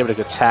car, like give it a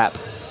good tap.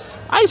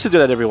 I used to do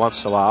that every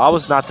once in a while. I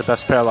was not the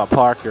best parallel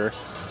parker.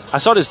 I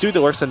saw this dude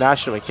that works at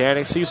National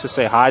Mechanics. He used to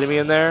say hi to me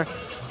in there.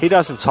 He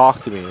doesn't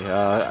talk to me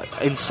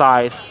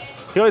inside.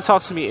 He only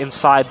talks to me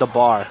inside the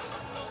bar.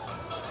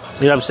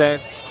 You know what I'm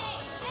saying?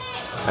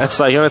 It's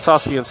like, he only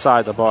talks to me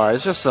inside the bar.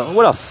 It's just,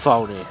 what a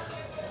phony.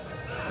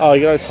 Oh,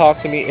 you're going to talk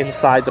to me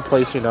inside the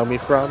place you know me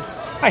from?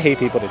 I hate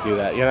people to do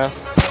that, you know?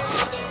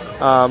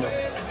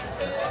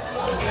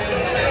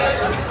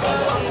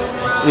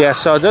 Yeah,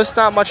 so there's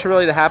not much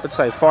really to happen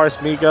tonight. As far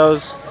as me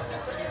goes,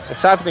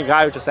 aside from the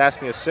guy who just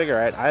asked me a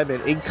cigarette, I am in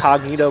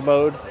incognito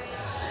mode.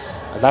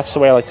 And that's the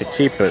way I like to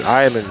keep it.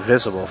 I am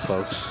invisible,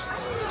 folks.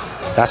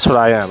 That's what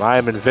I am. I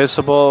am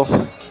invisible.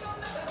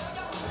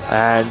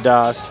 And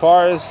as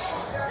far as,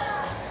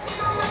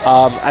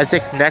 I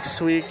think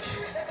next week,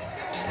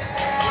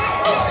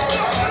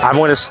 I'm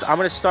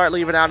gonna start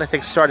leaving out. I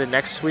think starting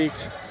next week,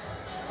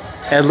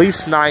 at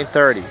least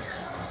 9:30.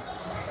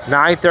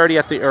 9:30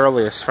 at the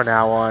earliest from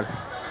now on.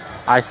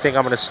 I think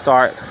I'm gonna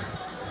start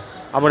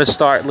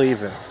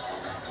leaving.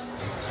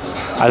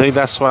 I think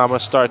that's what I'm gonna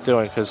start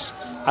doing, because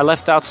I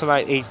left out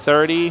tonight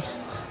 8:30,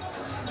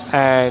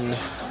 and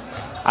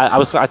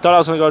I thought I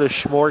was gonna go to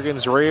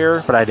Schmorgan's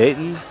Rear, but I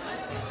didn't.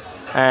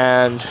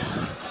 And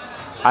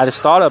I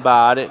just thought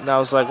about it, and I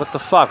was like, what the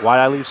fuck? Why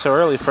did I leave so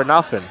early for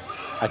nothing?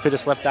 I could have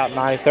just left out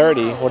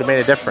 9:30. Would have made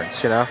a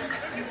difference, you know?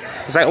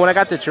 Because when I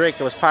got the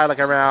drink, it was probably like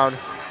around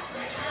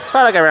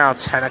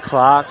 10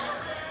 o'clock.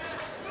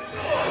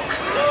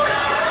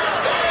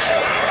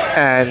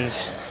 And,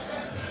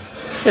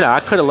 you know, I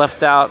could have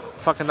left out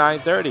fucking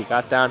 9:30.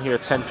 Got down here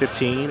at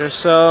 10:15 or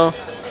so.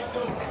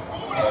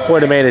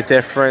 Would have made a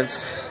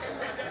difference.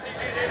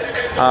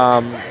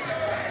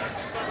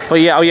 But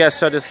yeah, oh yeah,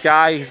 so this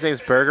guy, his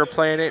name's Burger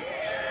Planet.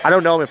 I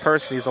don't know him in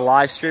person. He's a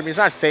live streamer. He's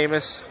not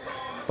famous,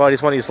 but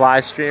he's one of these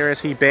live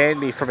streamers. He banned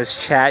me from his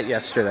chat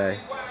yesterday.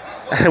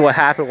 And what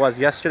happened was,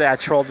 yesterday I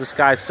trolled this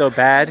guy so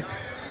bad.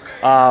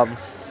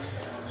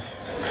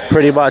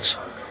 Pretty much,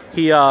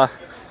 he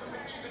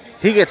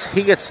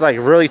gets like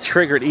really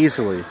triggered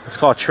easily. It's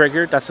called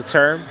triggered. That's the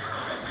term,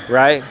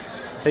 right?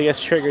 He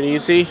gets triggered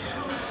easy.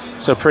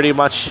 So pretty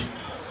much,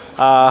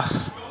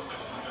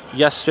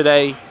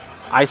 yesterday,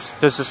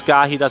 there's this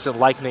guy he doesn't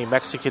like named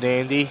Mexican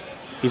Andy.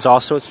 He's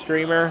also a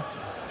streamer,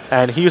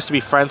 and he used to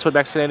be friends with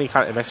Mexican Andy.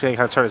 Mexican Andy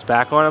kind of turned his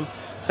back on him.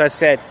 So I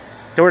said,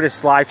 during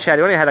this live chat,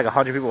 he only had like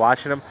 100 people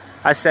watching him.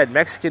 I said,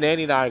 Mexican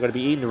Andy and I are going to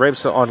be eating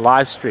ribs on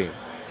live stream.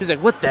 He's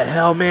like, what the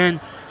hell,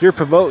 man? You're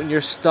promoting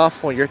your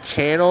stuff on your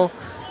channel?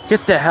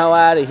 Get the hell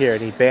out of here.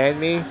 And he banned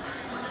me.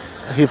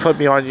 He put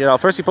me on,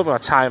 first he put me on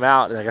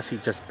timeout, and I guess he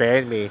just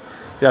banned me.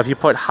 If you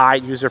put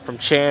hide user from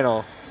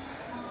channel,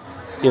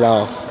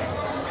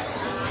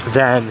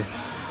 then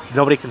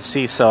nobody can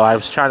see. So I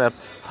was trying to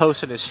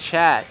post in his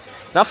chat.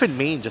 Nothing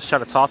mean, just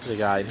trying to talk to the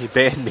guy, and he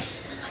banned me.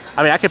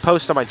 I mean, I could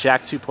post on my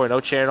Jack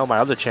 2.0 channel, my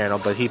other channel,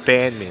 but he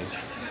banned me.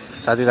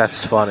 So I think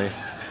that's funny.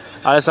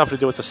 That has nothing to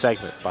do with the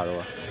segment, by the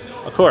way.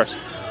 Of course.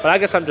 But I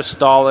guess I'm just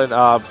stalling.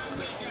 I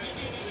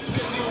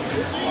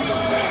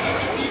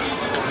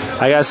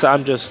guess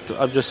I'm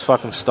just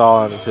fucking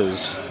stalling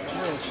because...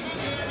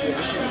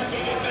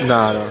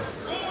 No.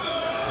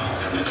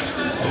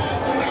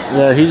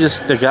 Yeah,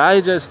 the guy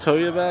I just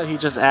told you about, he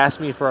just asked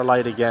me for a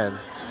light again.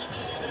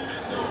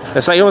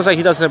 It's like, it was like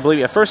he doesn't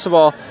believe it. First of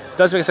all, it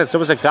doesn't make sense. There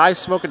was a guy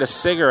smoking a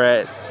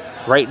cigarette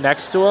right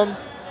next to him.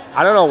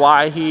 I don't know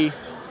why he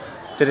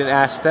didn't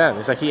ask them.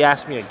 It's like he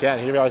asked me again.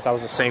 He realized I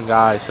was the same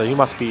guy, so he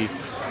must be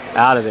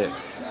out of it.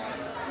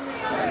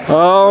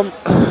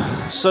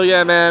 So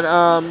yeah, man,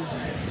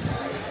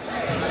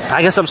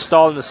 I guess I'm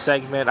stalling the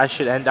segment.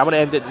 I'm gonna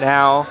end it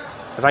now.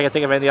 If I can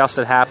think of anything else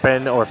that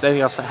happened, or if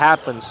anything else that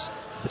happens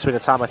between the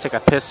time I take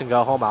a piss and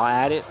go home, I'll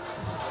add it.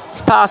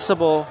 It's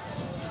possible.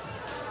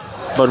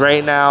 But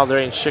right now, there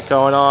ain't shit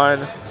going on.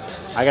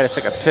 I gotta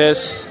take a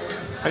piss.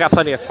 I got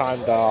plenty of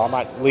time, though. I'm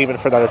not leaving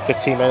for another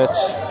 15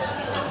 minutes.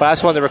 But I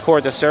just wanted to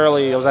record this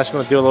early. I was actually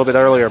going to do it a little bit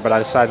earlier, but I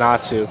decided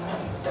not to.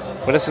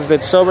 But this has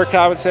been Sober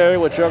Commentary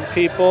with Drunk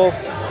People.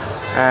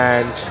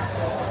 And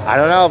I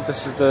don't know if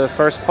this is the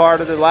first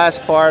part or the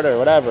last part or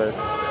whatever.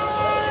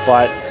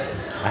 But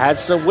I had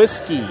some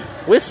whiskey.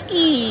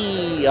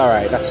 Whiskey!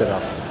 Alright, that's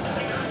enough.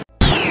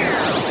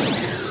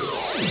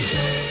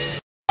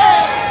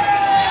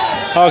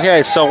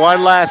 Okay, so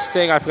one last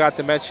thing I forgot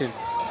to mention.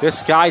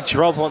 This guy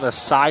drove on the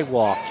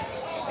sidewalk.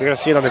 You're going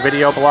to see it on the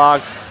video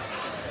blog.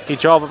 He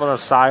drove up on the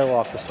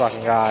sidewalk, this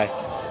fucking guy.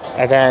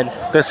 And then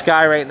this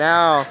guy right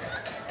now,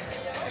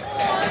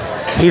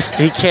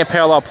 he can't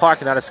parallel park,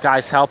 and now this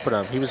guy's helping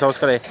him. He was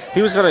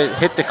gonna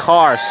hit the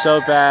car so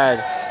bad,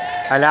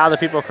 and now the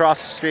people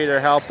across the street are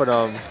helping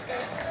him.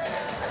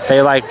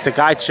 The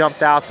guy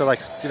jumped out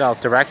to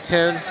direct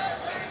him,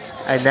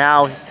 and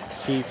now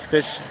he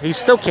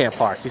still can't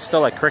park. He's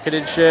still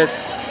cricketing shit,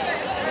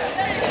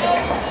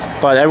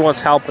 but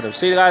everyone's helping him.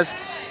 See, guys,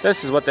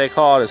 this is what they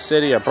call a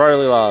city of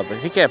brotherly love. And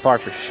he can't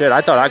park for shit.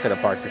 I thought I could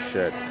have parked for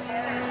shit.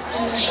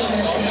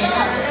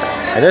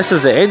 And this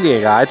is an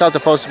Indian guy. I thought they're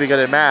supposed to be good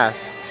at math.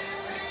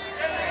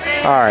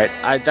 All right,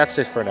 that's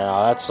it for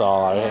now. That's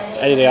all.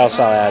 Anything else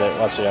I'll add it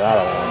once again. I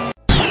don't know.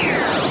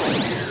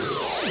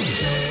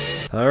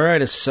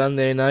 Alright, it's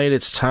Sunday night.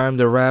 It's time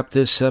to wrap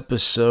this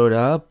episode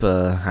up.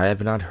 I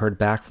have not heard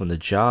back from the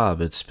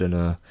job. It's been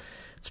a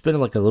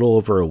little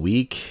over a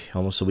week,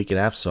 almost a week and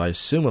a half, so I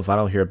assume if I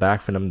don't hear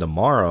back from them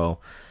tomorrow,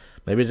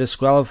 maybe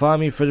disqualify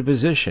me for the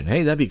position.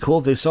 Hey, that'd be cool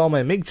if they saw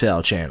my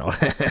MGTOW channel.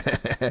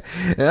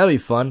 That'd be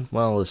fun.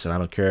 Well, listen, I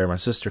don't care. My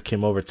sister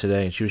came over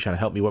today and she was trying to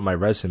help me with my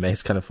resume.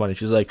 It's kind of funny.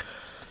 She's like,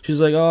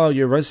 oh,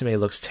 your resume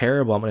looks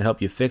terrible. I'm going to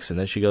help you fix it. And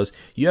then she goes,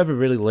 you have a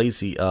really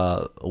lazy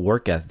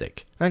work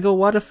ethic. And I go,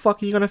 why the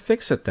fuck are you going to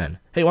fix it then?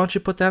 Hey, why don't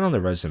you put that on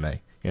the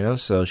resume?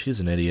 So she's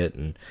an idiot.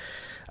 And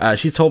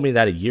she told me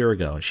that a year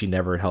ago, and she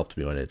never helped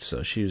me with it.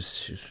 So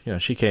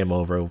she came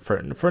over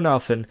for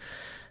nothing.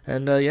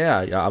 And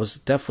I was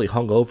definitely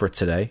hungover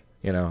today.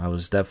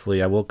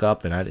 I woke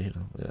up and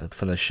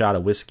from the shot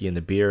of whiskey and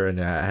the beer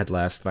and I had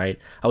last night,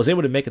 I was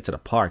able to make it to the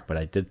park, but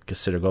I did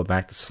consider going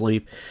back to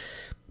sleep.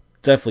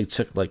 Definitely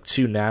took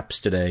 2 naps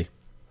today.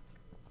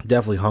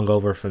 Definitely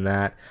hungover from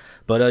that.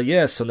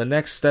 But so the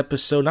next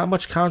episode, not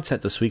much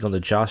content this week on the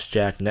Josh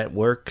Jack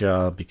Network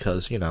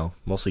because,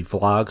 mostly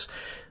vlogs.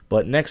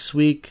 But next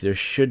week, there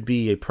should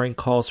be a prank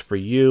calls for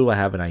you. I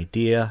have an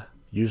idea.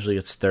 Usually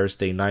it's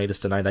Thursday night. It's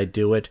the night I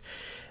do it.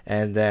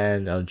 And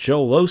then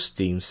Joel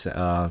Osteen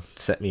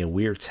sent me a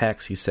weird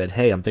text. He said,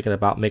 hey, I'm thinking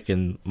about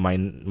making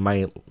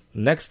my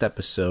next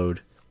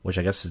episode, which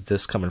I guess is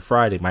this coming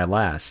Friday, my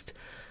last.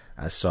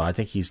 So I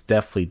think he's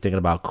definitely thinking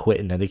about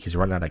quitting. I think he's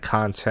running out of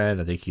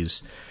content. I think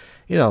he's,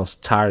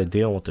 tired of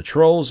dealing with the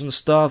trolls and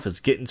stuff. It's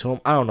getting to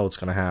him. I don't know what's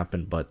going to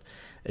happen, but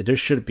there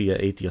should be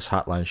an Atheist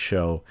Hotline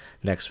show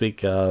next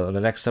week. On the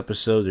next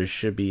episode, there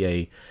should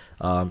be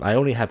I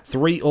only have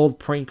 3 old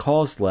prank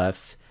calls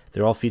left.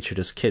 They're all featured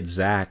this kid,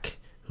 Zach,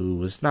 who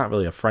was not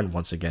really a friend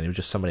once again. He was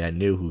just somebody I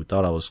knew who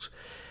thought I was,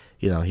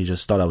 he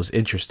just thought I was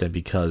interested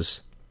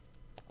because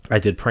I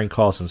did prank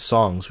calls and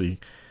songs. We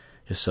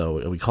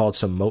called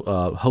some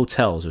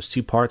hotels. There's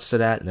 2 parts to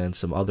that, and then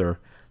some other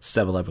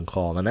 7-Eleven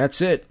call. And that's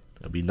it.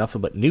 It'll be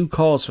nothing but new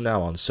calls from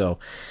now on. So,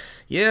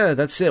 yeah,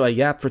 that's it. I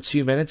yapped for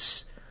 2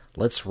 minutes.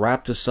 Let's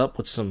wrap this up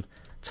with some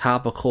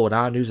topical and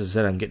odd news. As I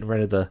said, I'm getting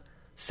rid of the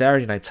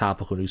Saturday night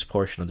topical news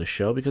portion of the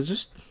show because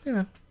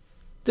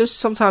there's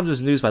sometimes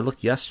there's news. But I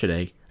looked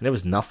yesterday, and there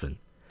was nothing.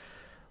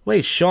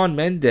 Wait, Shawn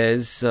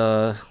Mendes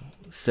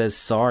says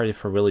sorry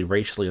for really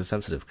racially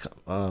insensitive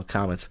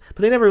comments.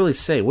 But they never really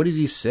say. What did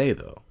he say,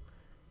 though?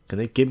 Can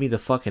they give me the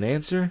fucking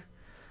answer?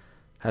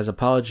 Has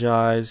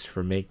apologized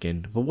for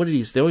making... But what did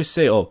he... They always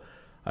say, oh,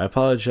 I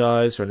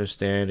apologize for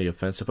understanding the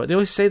offensive... But they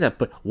always say that,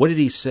 but what did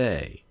he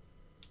say?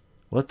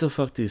 What the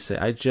fuck did he say?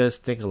 I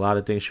just think a lot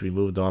of things should be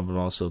moved on, but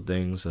also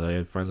things... I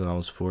had friends when I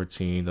was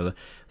 14.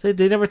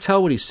 They never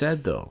tell what he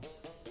said, though.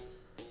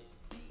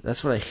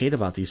 That's what I hate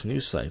about these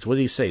news sites. What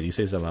did he say? Did he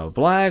say something about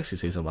blacks?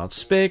 Did he say something about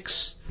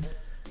spics?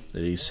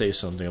 Did he say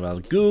something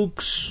about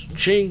gooks,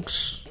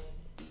 chinks,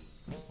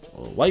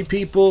 or white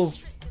people?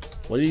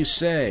 What did he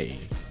say?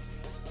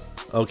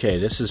 Okay,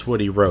 this is what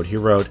he wrote. He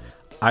wrote,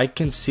 I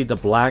can see the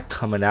black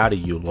coming out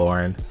of you,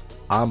 Lauren.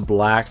 I'm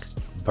black,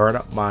 burn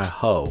up my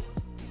hoe,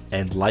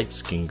 and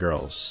light-skinned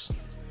girls.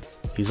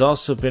 He's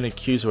also been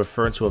accused of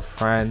referring to a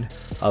friend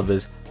of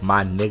his,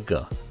 my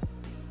nigga.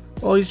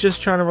 Well, he's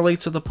just trying to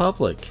relate to the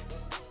public.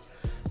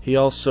 He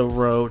also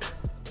wrote,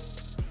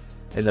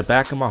 in the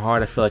back of my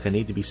heart, I feel like I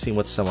need to be seen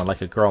with someone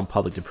like a girl in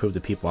public to prove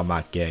to people I'm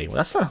not gay. Well,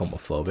 that's not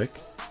homophobic.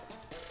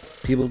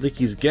 People think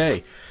he's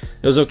gay.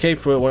 It was okay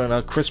for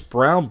when Chris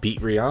Brown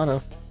beat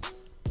Rihanna.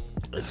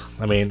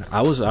 I mean,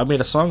 I made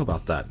a song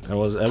about that. It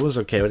was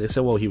okay. But they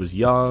said, well, he was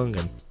young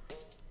and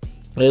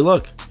hey,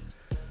 look.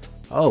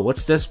 Oh,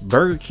 what's this?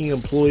 Burger King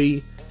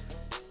employee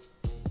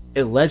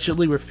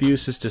allegedly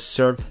refuses to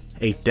serve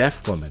a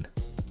deaf woman.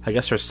 I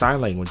guess her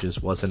sign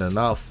languages wasn't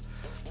enough.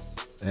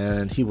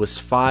 And he was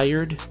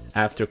fired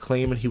after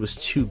claiming he was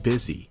too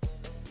busy.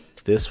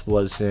 This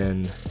was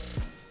in...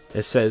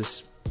 It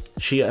says...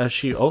 She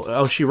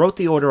wrote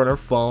the order on her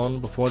phone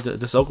before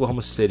this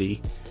Oklahoma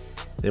City.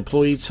 The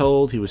employee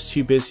told he was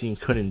too busy and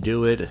couldn't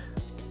do it.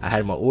 I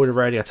had my order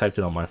ready. I typed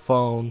it on my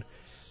phone.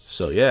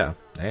 So yeah,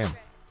 damn.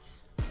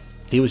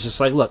 He was just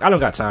like, look, I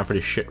don't got time for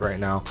this shit right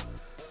now.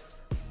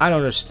 I don't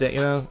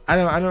understand, I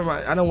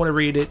don't want to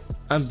read it.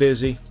 I'm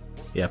busy.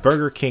 Yeah,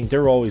 Burger King,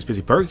 they're always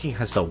busy. Burger King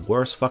has the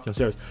worst fucking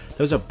service.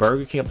 There's a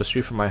Burger King up the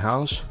street from my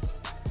house.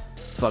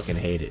 Fucking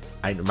hate it.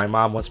 My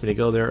mom wants me to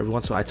go there every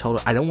once in a while. I told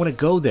her I don't want to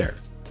go there.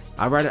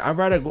 I'd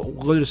rather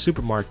go to the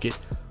supermarket,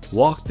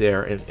 walk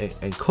there,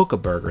 and cook a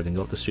burger than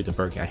go up the street to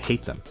Burger King. I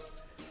hate them.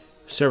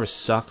 Service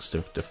sucks.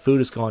 The food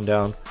has gone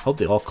down. Hope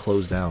they all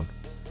close down.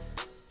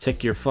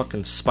 Take your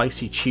fucking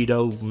spicy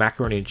Cheeto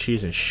macaroni and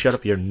cheese and shut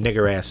up your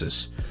nigger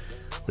asses.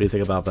 What do you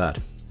think about that?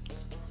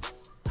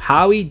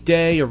 Howie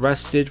Day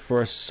arrested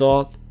for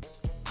assault,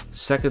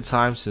 second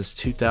time since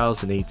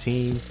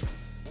 2018,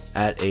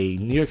 at a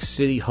New York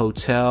City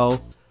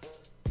hotel.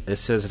 It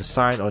says a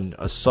sign on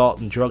assault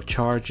and drug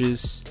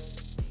charges.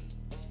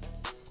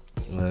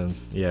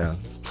 Yeah.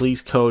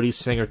 Please, Cody,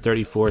 singer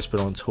 34, has been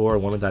on tour.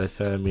 Woman died of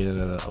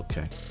amphetamine.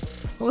 Okay.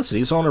 Well, listen,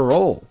 he's on a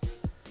roll.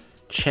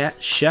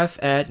 Chef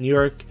at New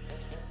York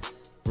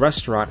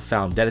restaurant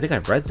found dead. I think I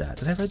read that.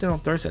 Did I read that on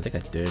Thursday? I think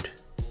I did.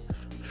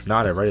 If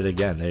not, I read it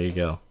again. There you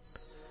go.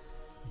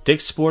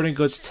 Dick's Sporting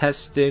Goods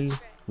testing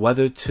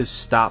whether to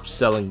stop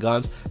selling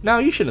guns. No,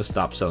 you shouldn't have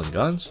stopped selling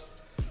guns.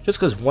 Just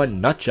because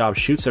one nut job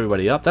shoots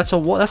everybody up, that's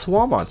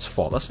Walmart's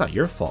fault. That's not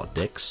your fault,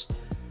 Dick's.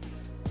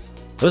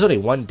 There's only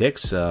one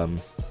Dick's. I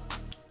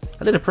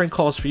did a prank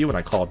calls for you when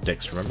I called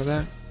Dick's. Remember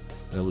that?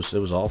 It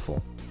was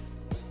awful.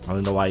 I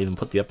don't know why I even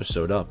put the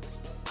episode up.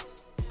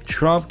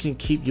 Trump can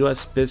keep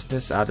U.S.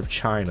 business out of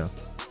China.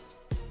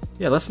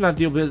 Yeah, let's not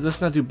do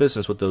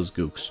business with those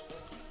gooks.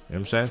 You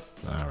know what I'm saying?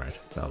 All right,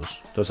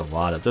 there's a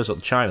lot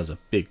of China's a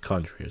big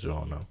country, as we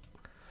all know.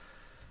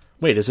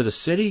 Wait, is it a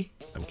city?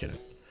 I'm kidding.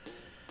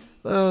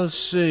 Let's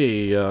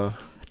see.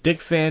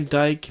 Dick Van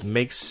Dyke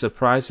makes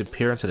surprise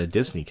appearance at a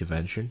Disney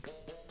convention.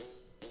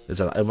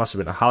 It must have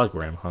been a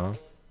hologram, huh?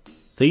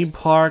 Theme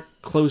park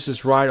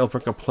closes ride over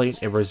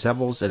complaint it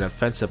resembles an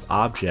offensive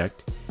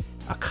object.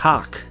 A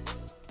cock.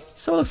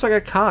 So it looks like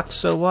a cock,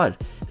 so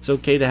what? It's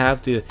okay to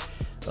have the,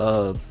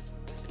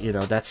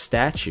 that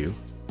statue.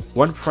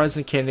 One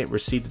president candidate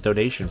received a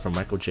donation from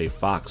Michael J.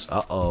 Fox.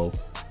 Uh-oh.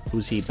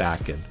 Who's he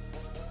backing?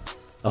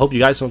 I hope you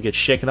guys don't get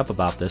shaken up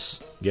about this.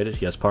 Get it?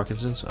 He has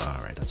Parkinson's?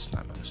 Alright, that's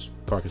not nice.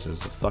 Parkinson's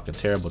is a fucking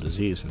terrible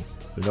disease, and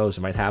who knows,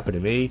 it might happen to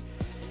me.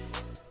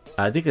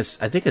 I think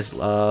it's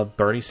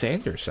Bernie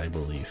Sanders, I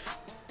believe.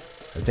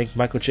 I think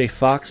Michael J.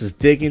 Fox is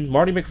digging.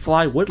 Marty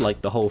McFly would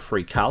like the whole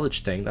free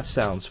college thing. That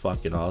sounds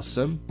fucking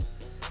awesome.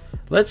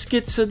 Let's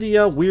get to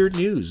the weird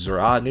news, or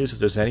odd news if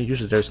there's any.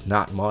 Usually there's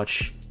not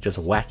much. Just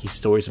wacky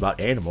stories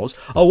about animals.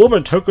 A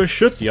woman took a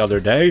shit the other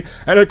day,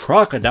 and a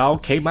crocodile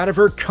came out of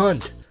her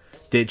cunt.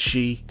 Did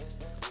she?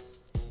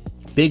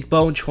 Big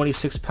Bone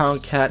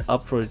 26-pound cat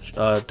up for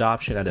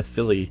adoption at a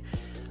Philly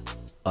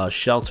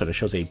shelter that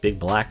shows a big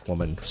black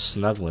woman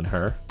snuggling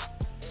her.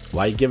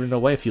 Why are you giving it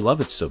away if you love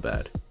it so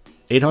bad?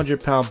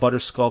 800-pound butter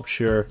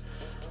sculpture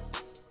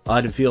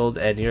unveiled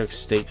at New York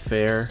State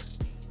Fair.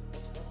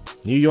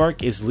 New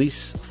York is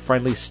least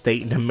friendly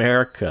state in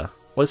America.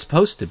 Well, it's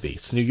supposed to be.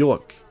 It's New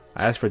York.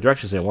 I asked for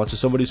directions and once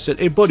somebody said,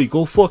 "Hey buddy,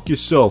 go fuck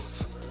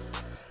yourself."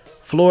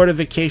 Florida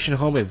vacation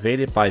home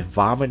invaded by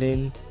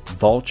vomiting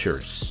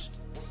vultures.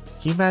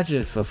 Can you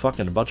imagine if a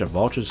bunch of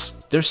vultures,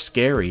 they're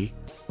scary.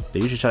 They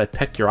usually try to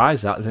peck your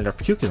eyes out and then they're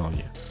puking on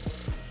you.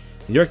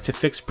 New York to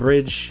fix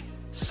bridge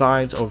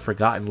signs over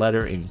forgotten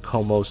letter in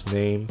Como's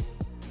name.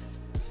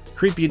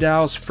 Creepy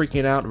dolls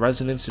freaking out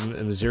residents in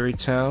Missouri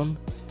town.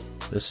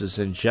 This is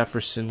in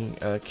Jefferson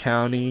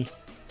County.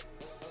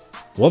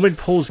 Woman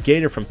pulls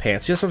gator from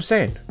pants. See, that's what I'm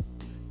saying.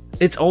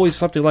 It's always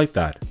something like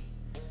that.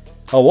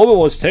 A woman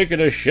was taking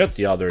a shit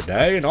the other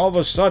day, and all of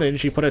a sudden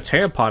she put a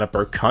tampon up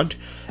her cunt,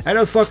 and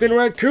a fucking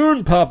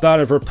raccoon popped out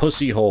of her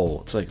pussy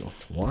hole. It's like,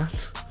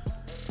 what?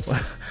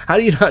 How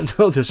do you not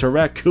know there's a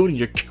raccoon in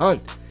your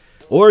cunt?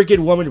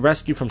 Oregon woman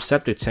rescued from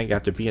septic tank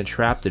after being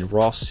trapped in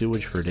raw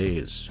sewage for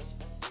days.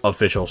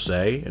 Officials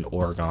say in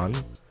Oregon.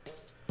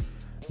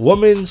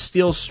 Woman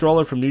steals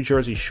stroller from New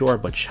Jersey shore,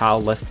 but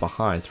child left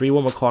behind. 3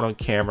 women caught on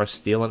camera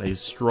stealing a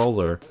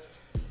stroller.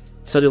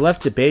 So they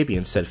left the baby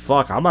and said,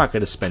 "Fuck, I'm not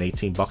going to spend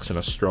 $18 on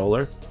a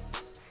stroller.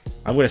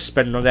 I'm going to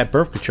spend it on that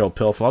birth control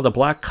pill from all the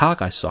black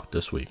cock I sucked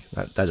this week."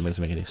 That doesn't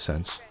make any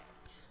sense.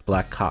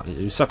 Black cock.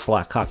 You suck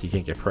black cock, you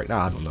can't get pregnant.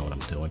 Nah, I don't know what I'm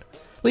doing.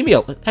 Leave me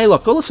alone. Hey,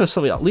 look, go listen to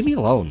somebody else. Leave me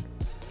alone.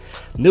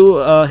 New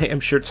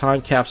Hampshire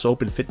time capsule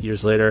opened 50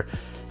 years later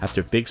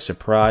after big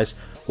surprise.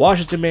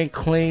 Washington man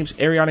claims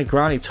Ariana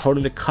Grande told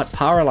him to cut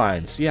power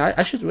lines. Yeah,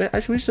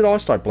 we should all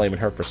start blaming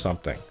her for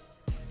something.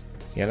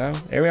 You know,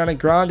 Ariana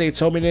Grande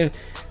told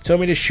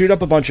me to shoot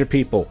up a bunch of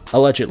people,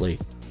 allegedly.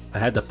 I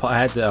had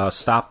to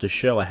stop the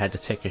show. I had to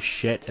take a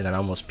shit, and then I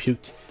almost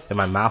puked in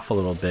my mouth a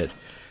little bit.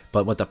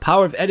 But with the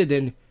power of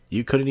editing,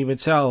 you couldn't even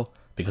tell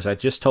because I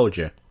just told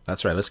you.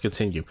 That's right. Let's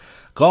continue.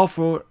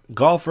 Golfer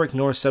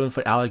ignores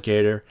 7-foot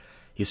alligator.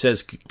 He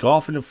says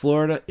golfing in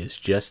Florida is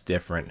just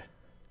different.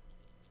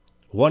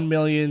 $1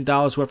 million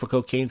worth of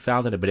cocaine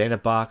found in a banana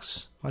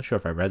box. I'm not sure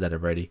if I read that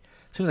already.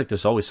 Seems like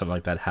there's always something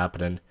like that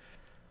happening.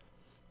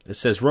 It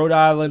says Rhode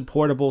Island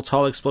portable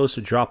tall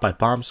explosive dropped by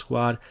bomb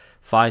squad.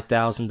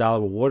 $5,000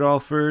 reward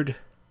offered.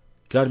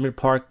 Gunman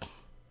Park.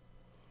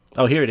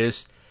 Oh, here it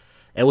is.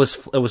 It was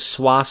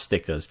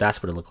swastikas.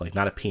 That's what it looked like,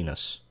 not a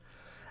penis.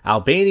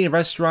 Albanian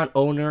restaurant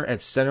owner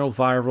at Central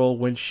viral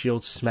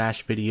windshield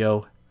smash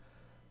video.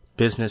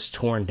 Business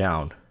torn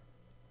down.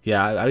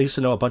 Yeah, I used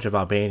to know a bunch of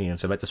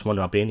Albanians. I met this one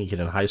Albanian kid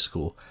in high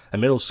school and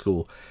middle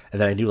school,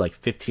 and then I knew like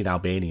 15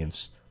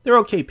 Albanians. They're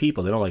okay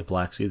people. They don't like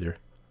blacks either,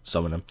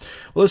 some of them.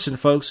 Well, listen,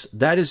 folks,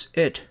 that is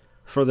it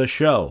for the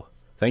show.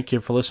 Thank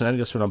you for listening to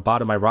this from the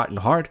bottom of my rotten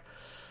heart.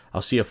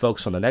 I'll see you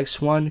folks on the next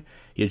one.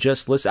 You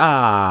just listen.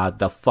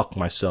 The fuck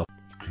myself.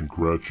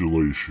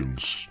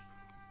 Congratulations.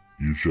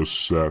 You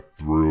just sat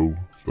through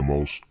the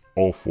most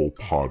awful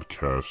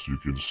podcast you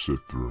can sit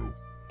through.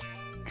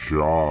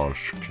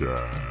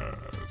 JoshCast.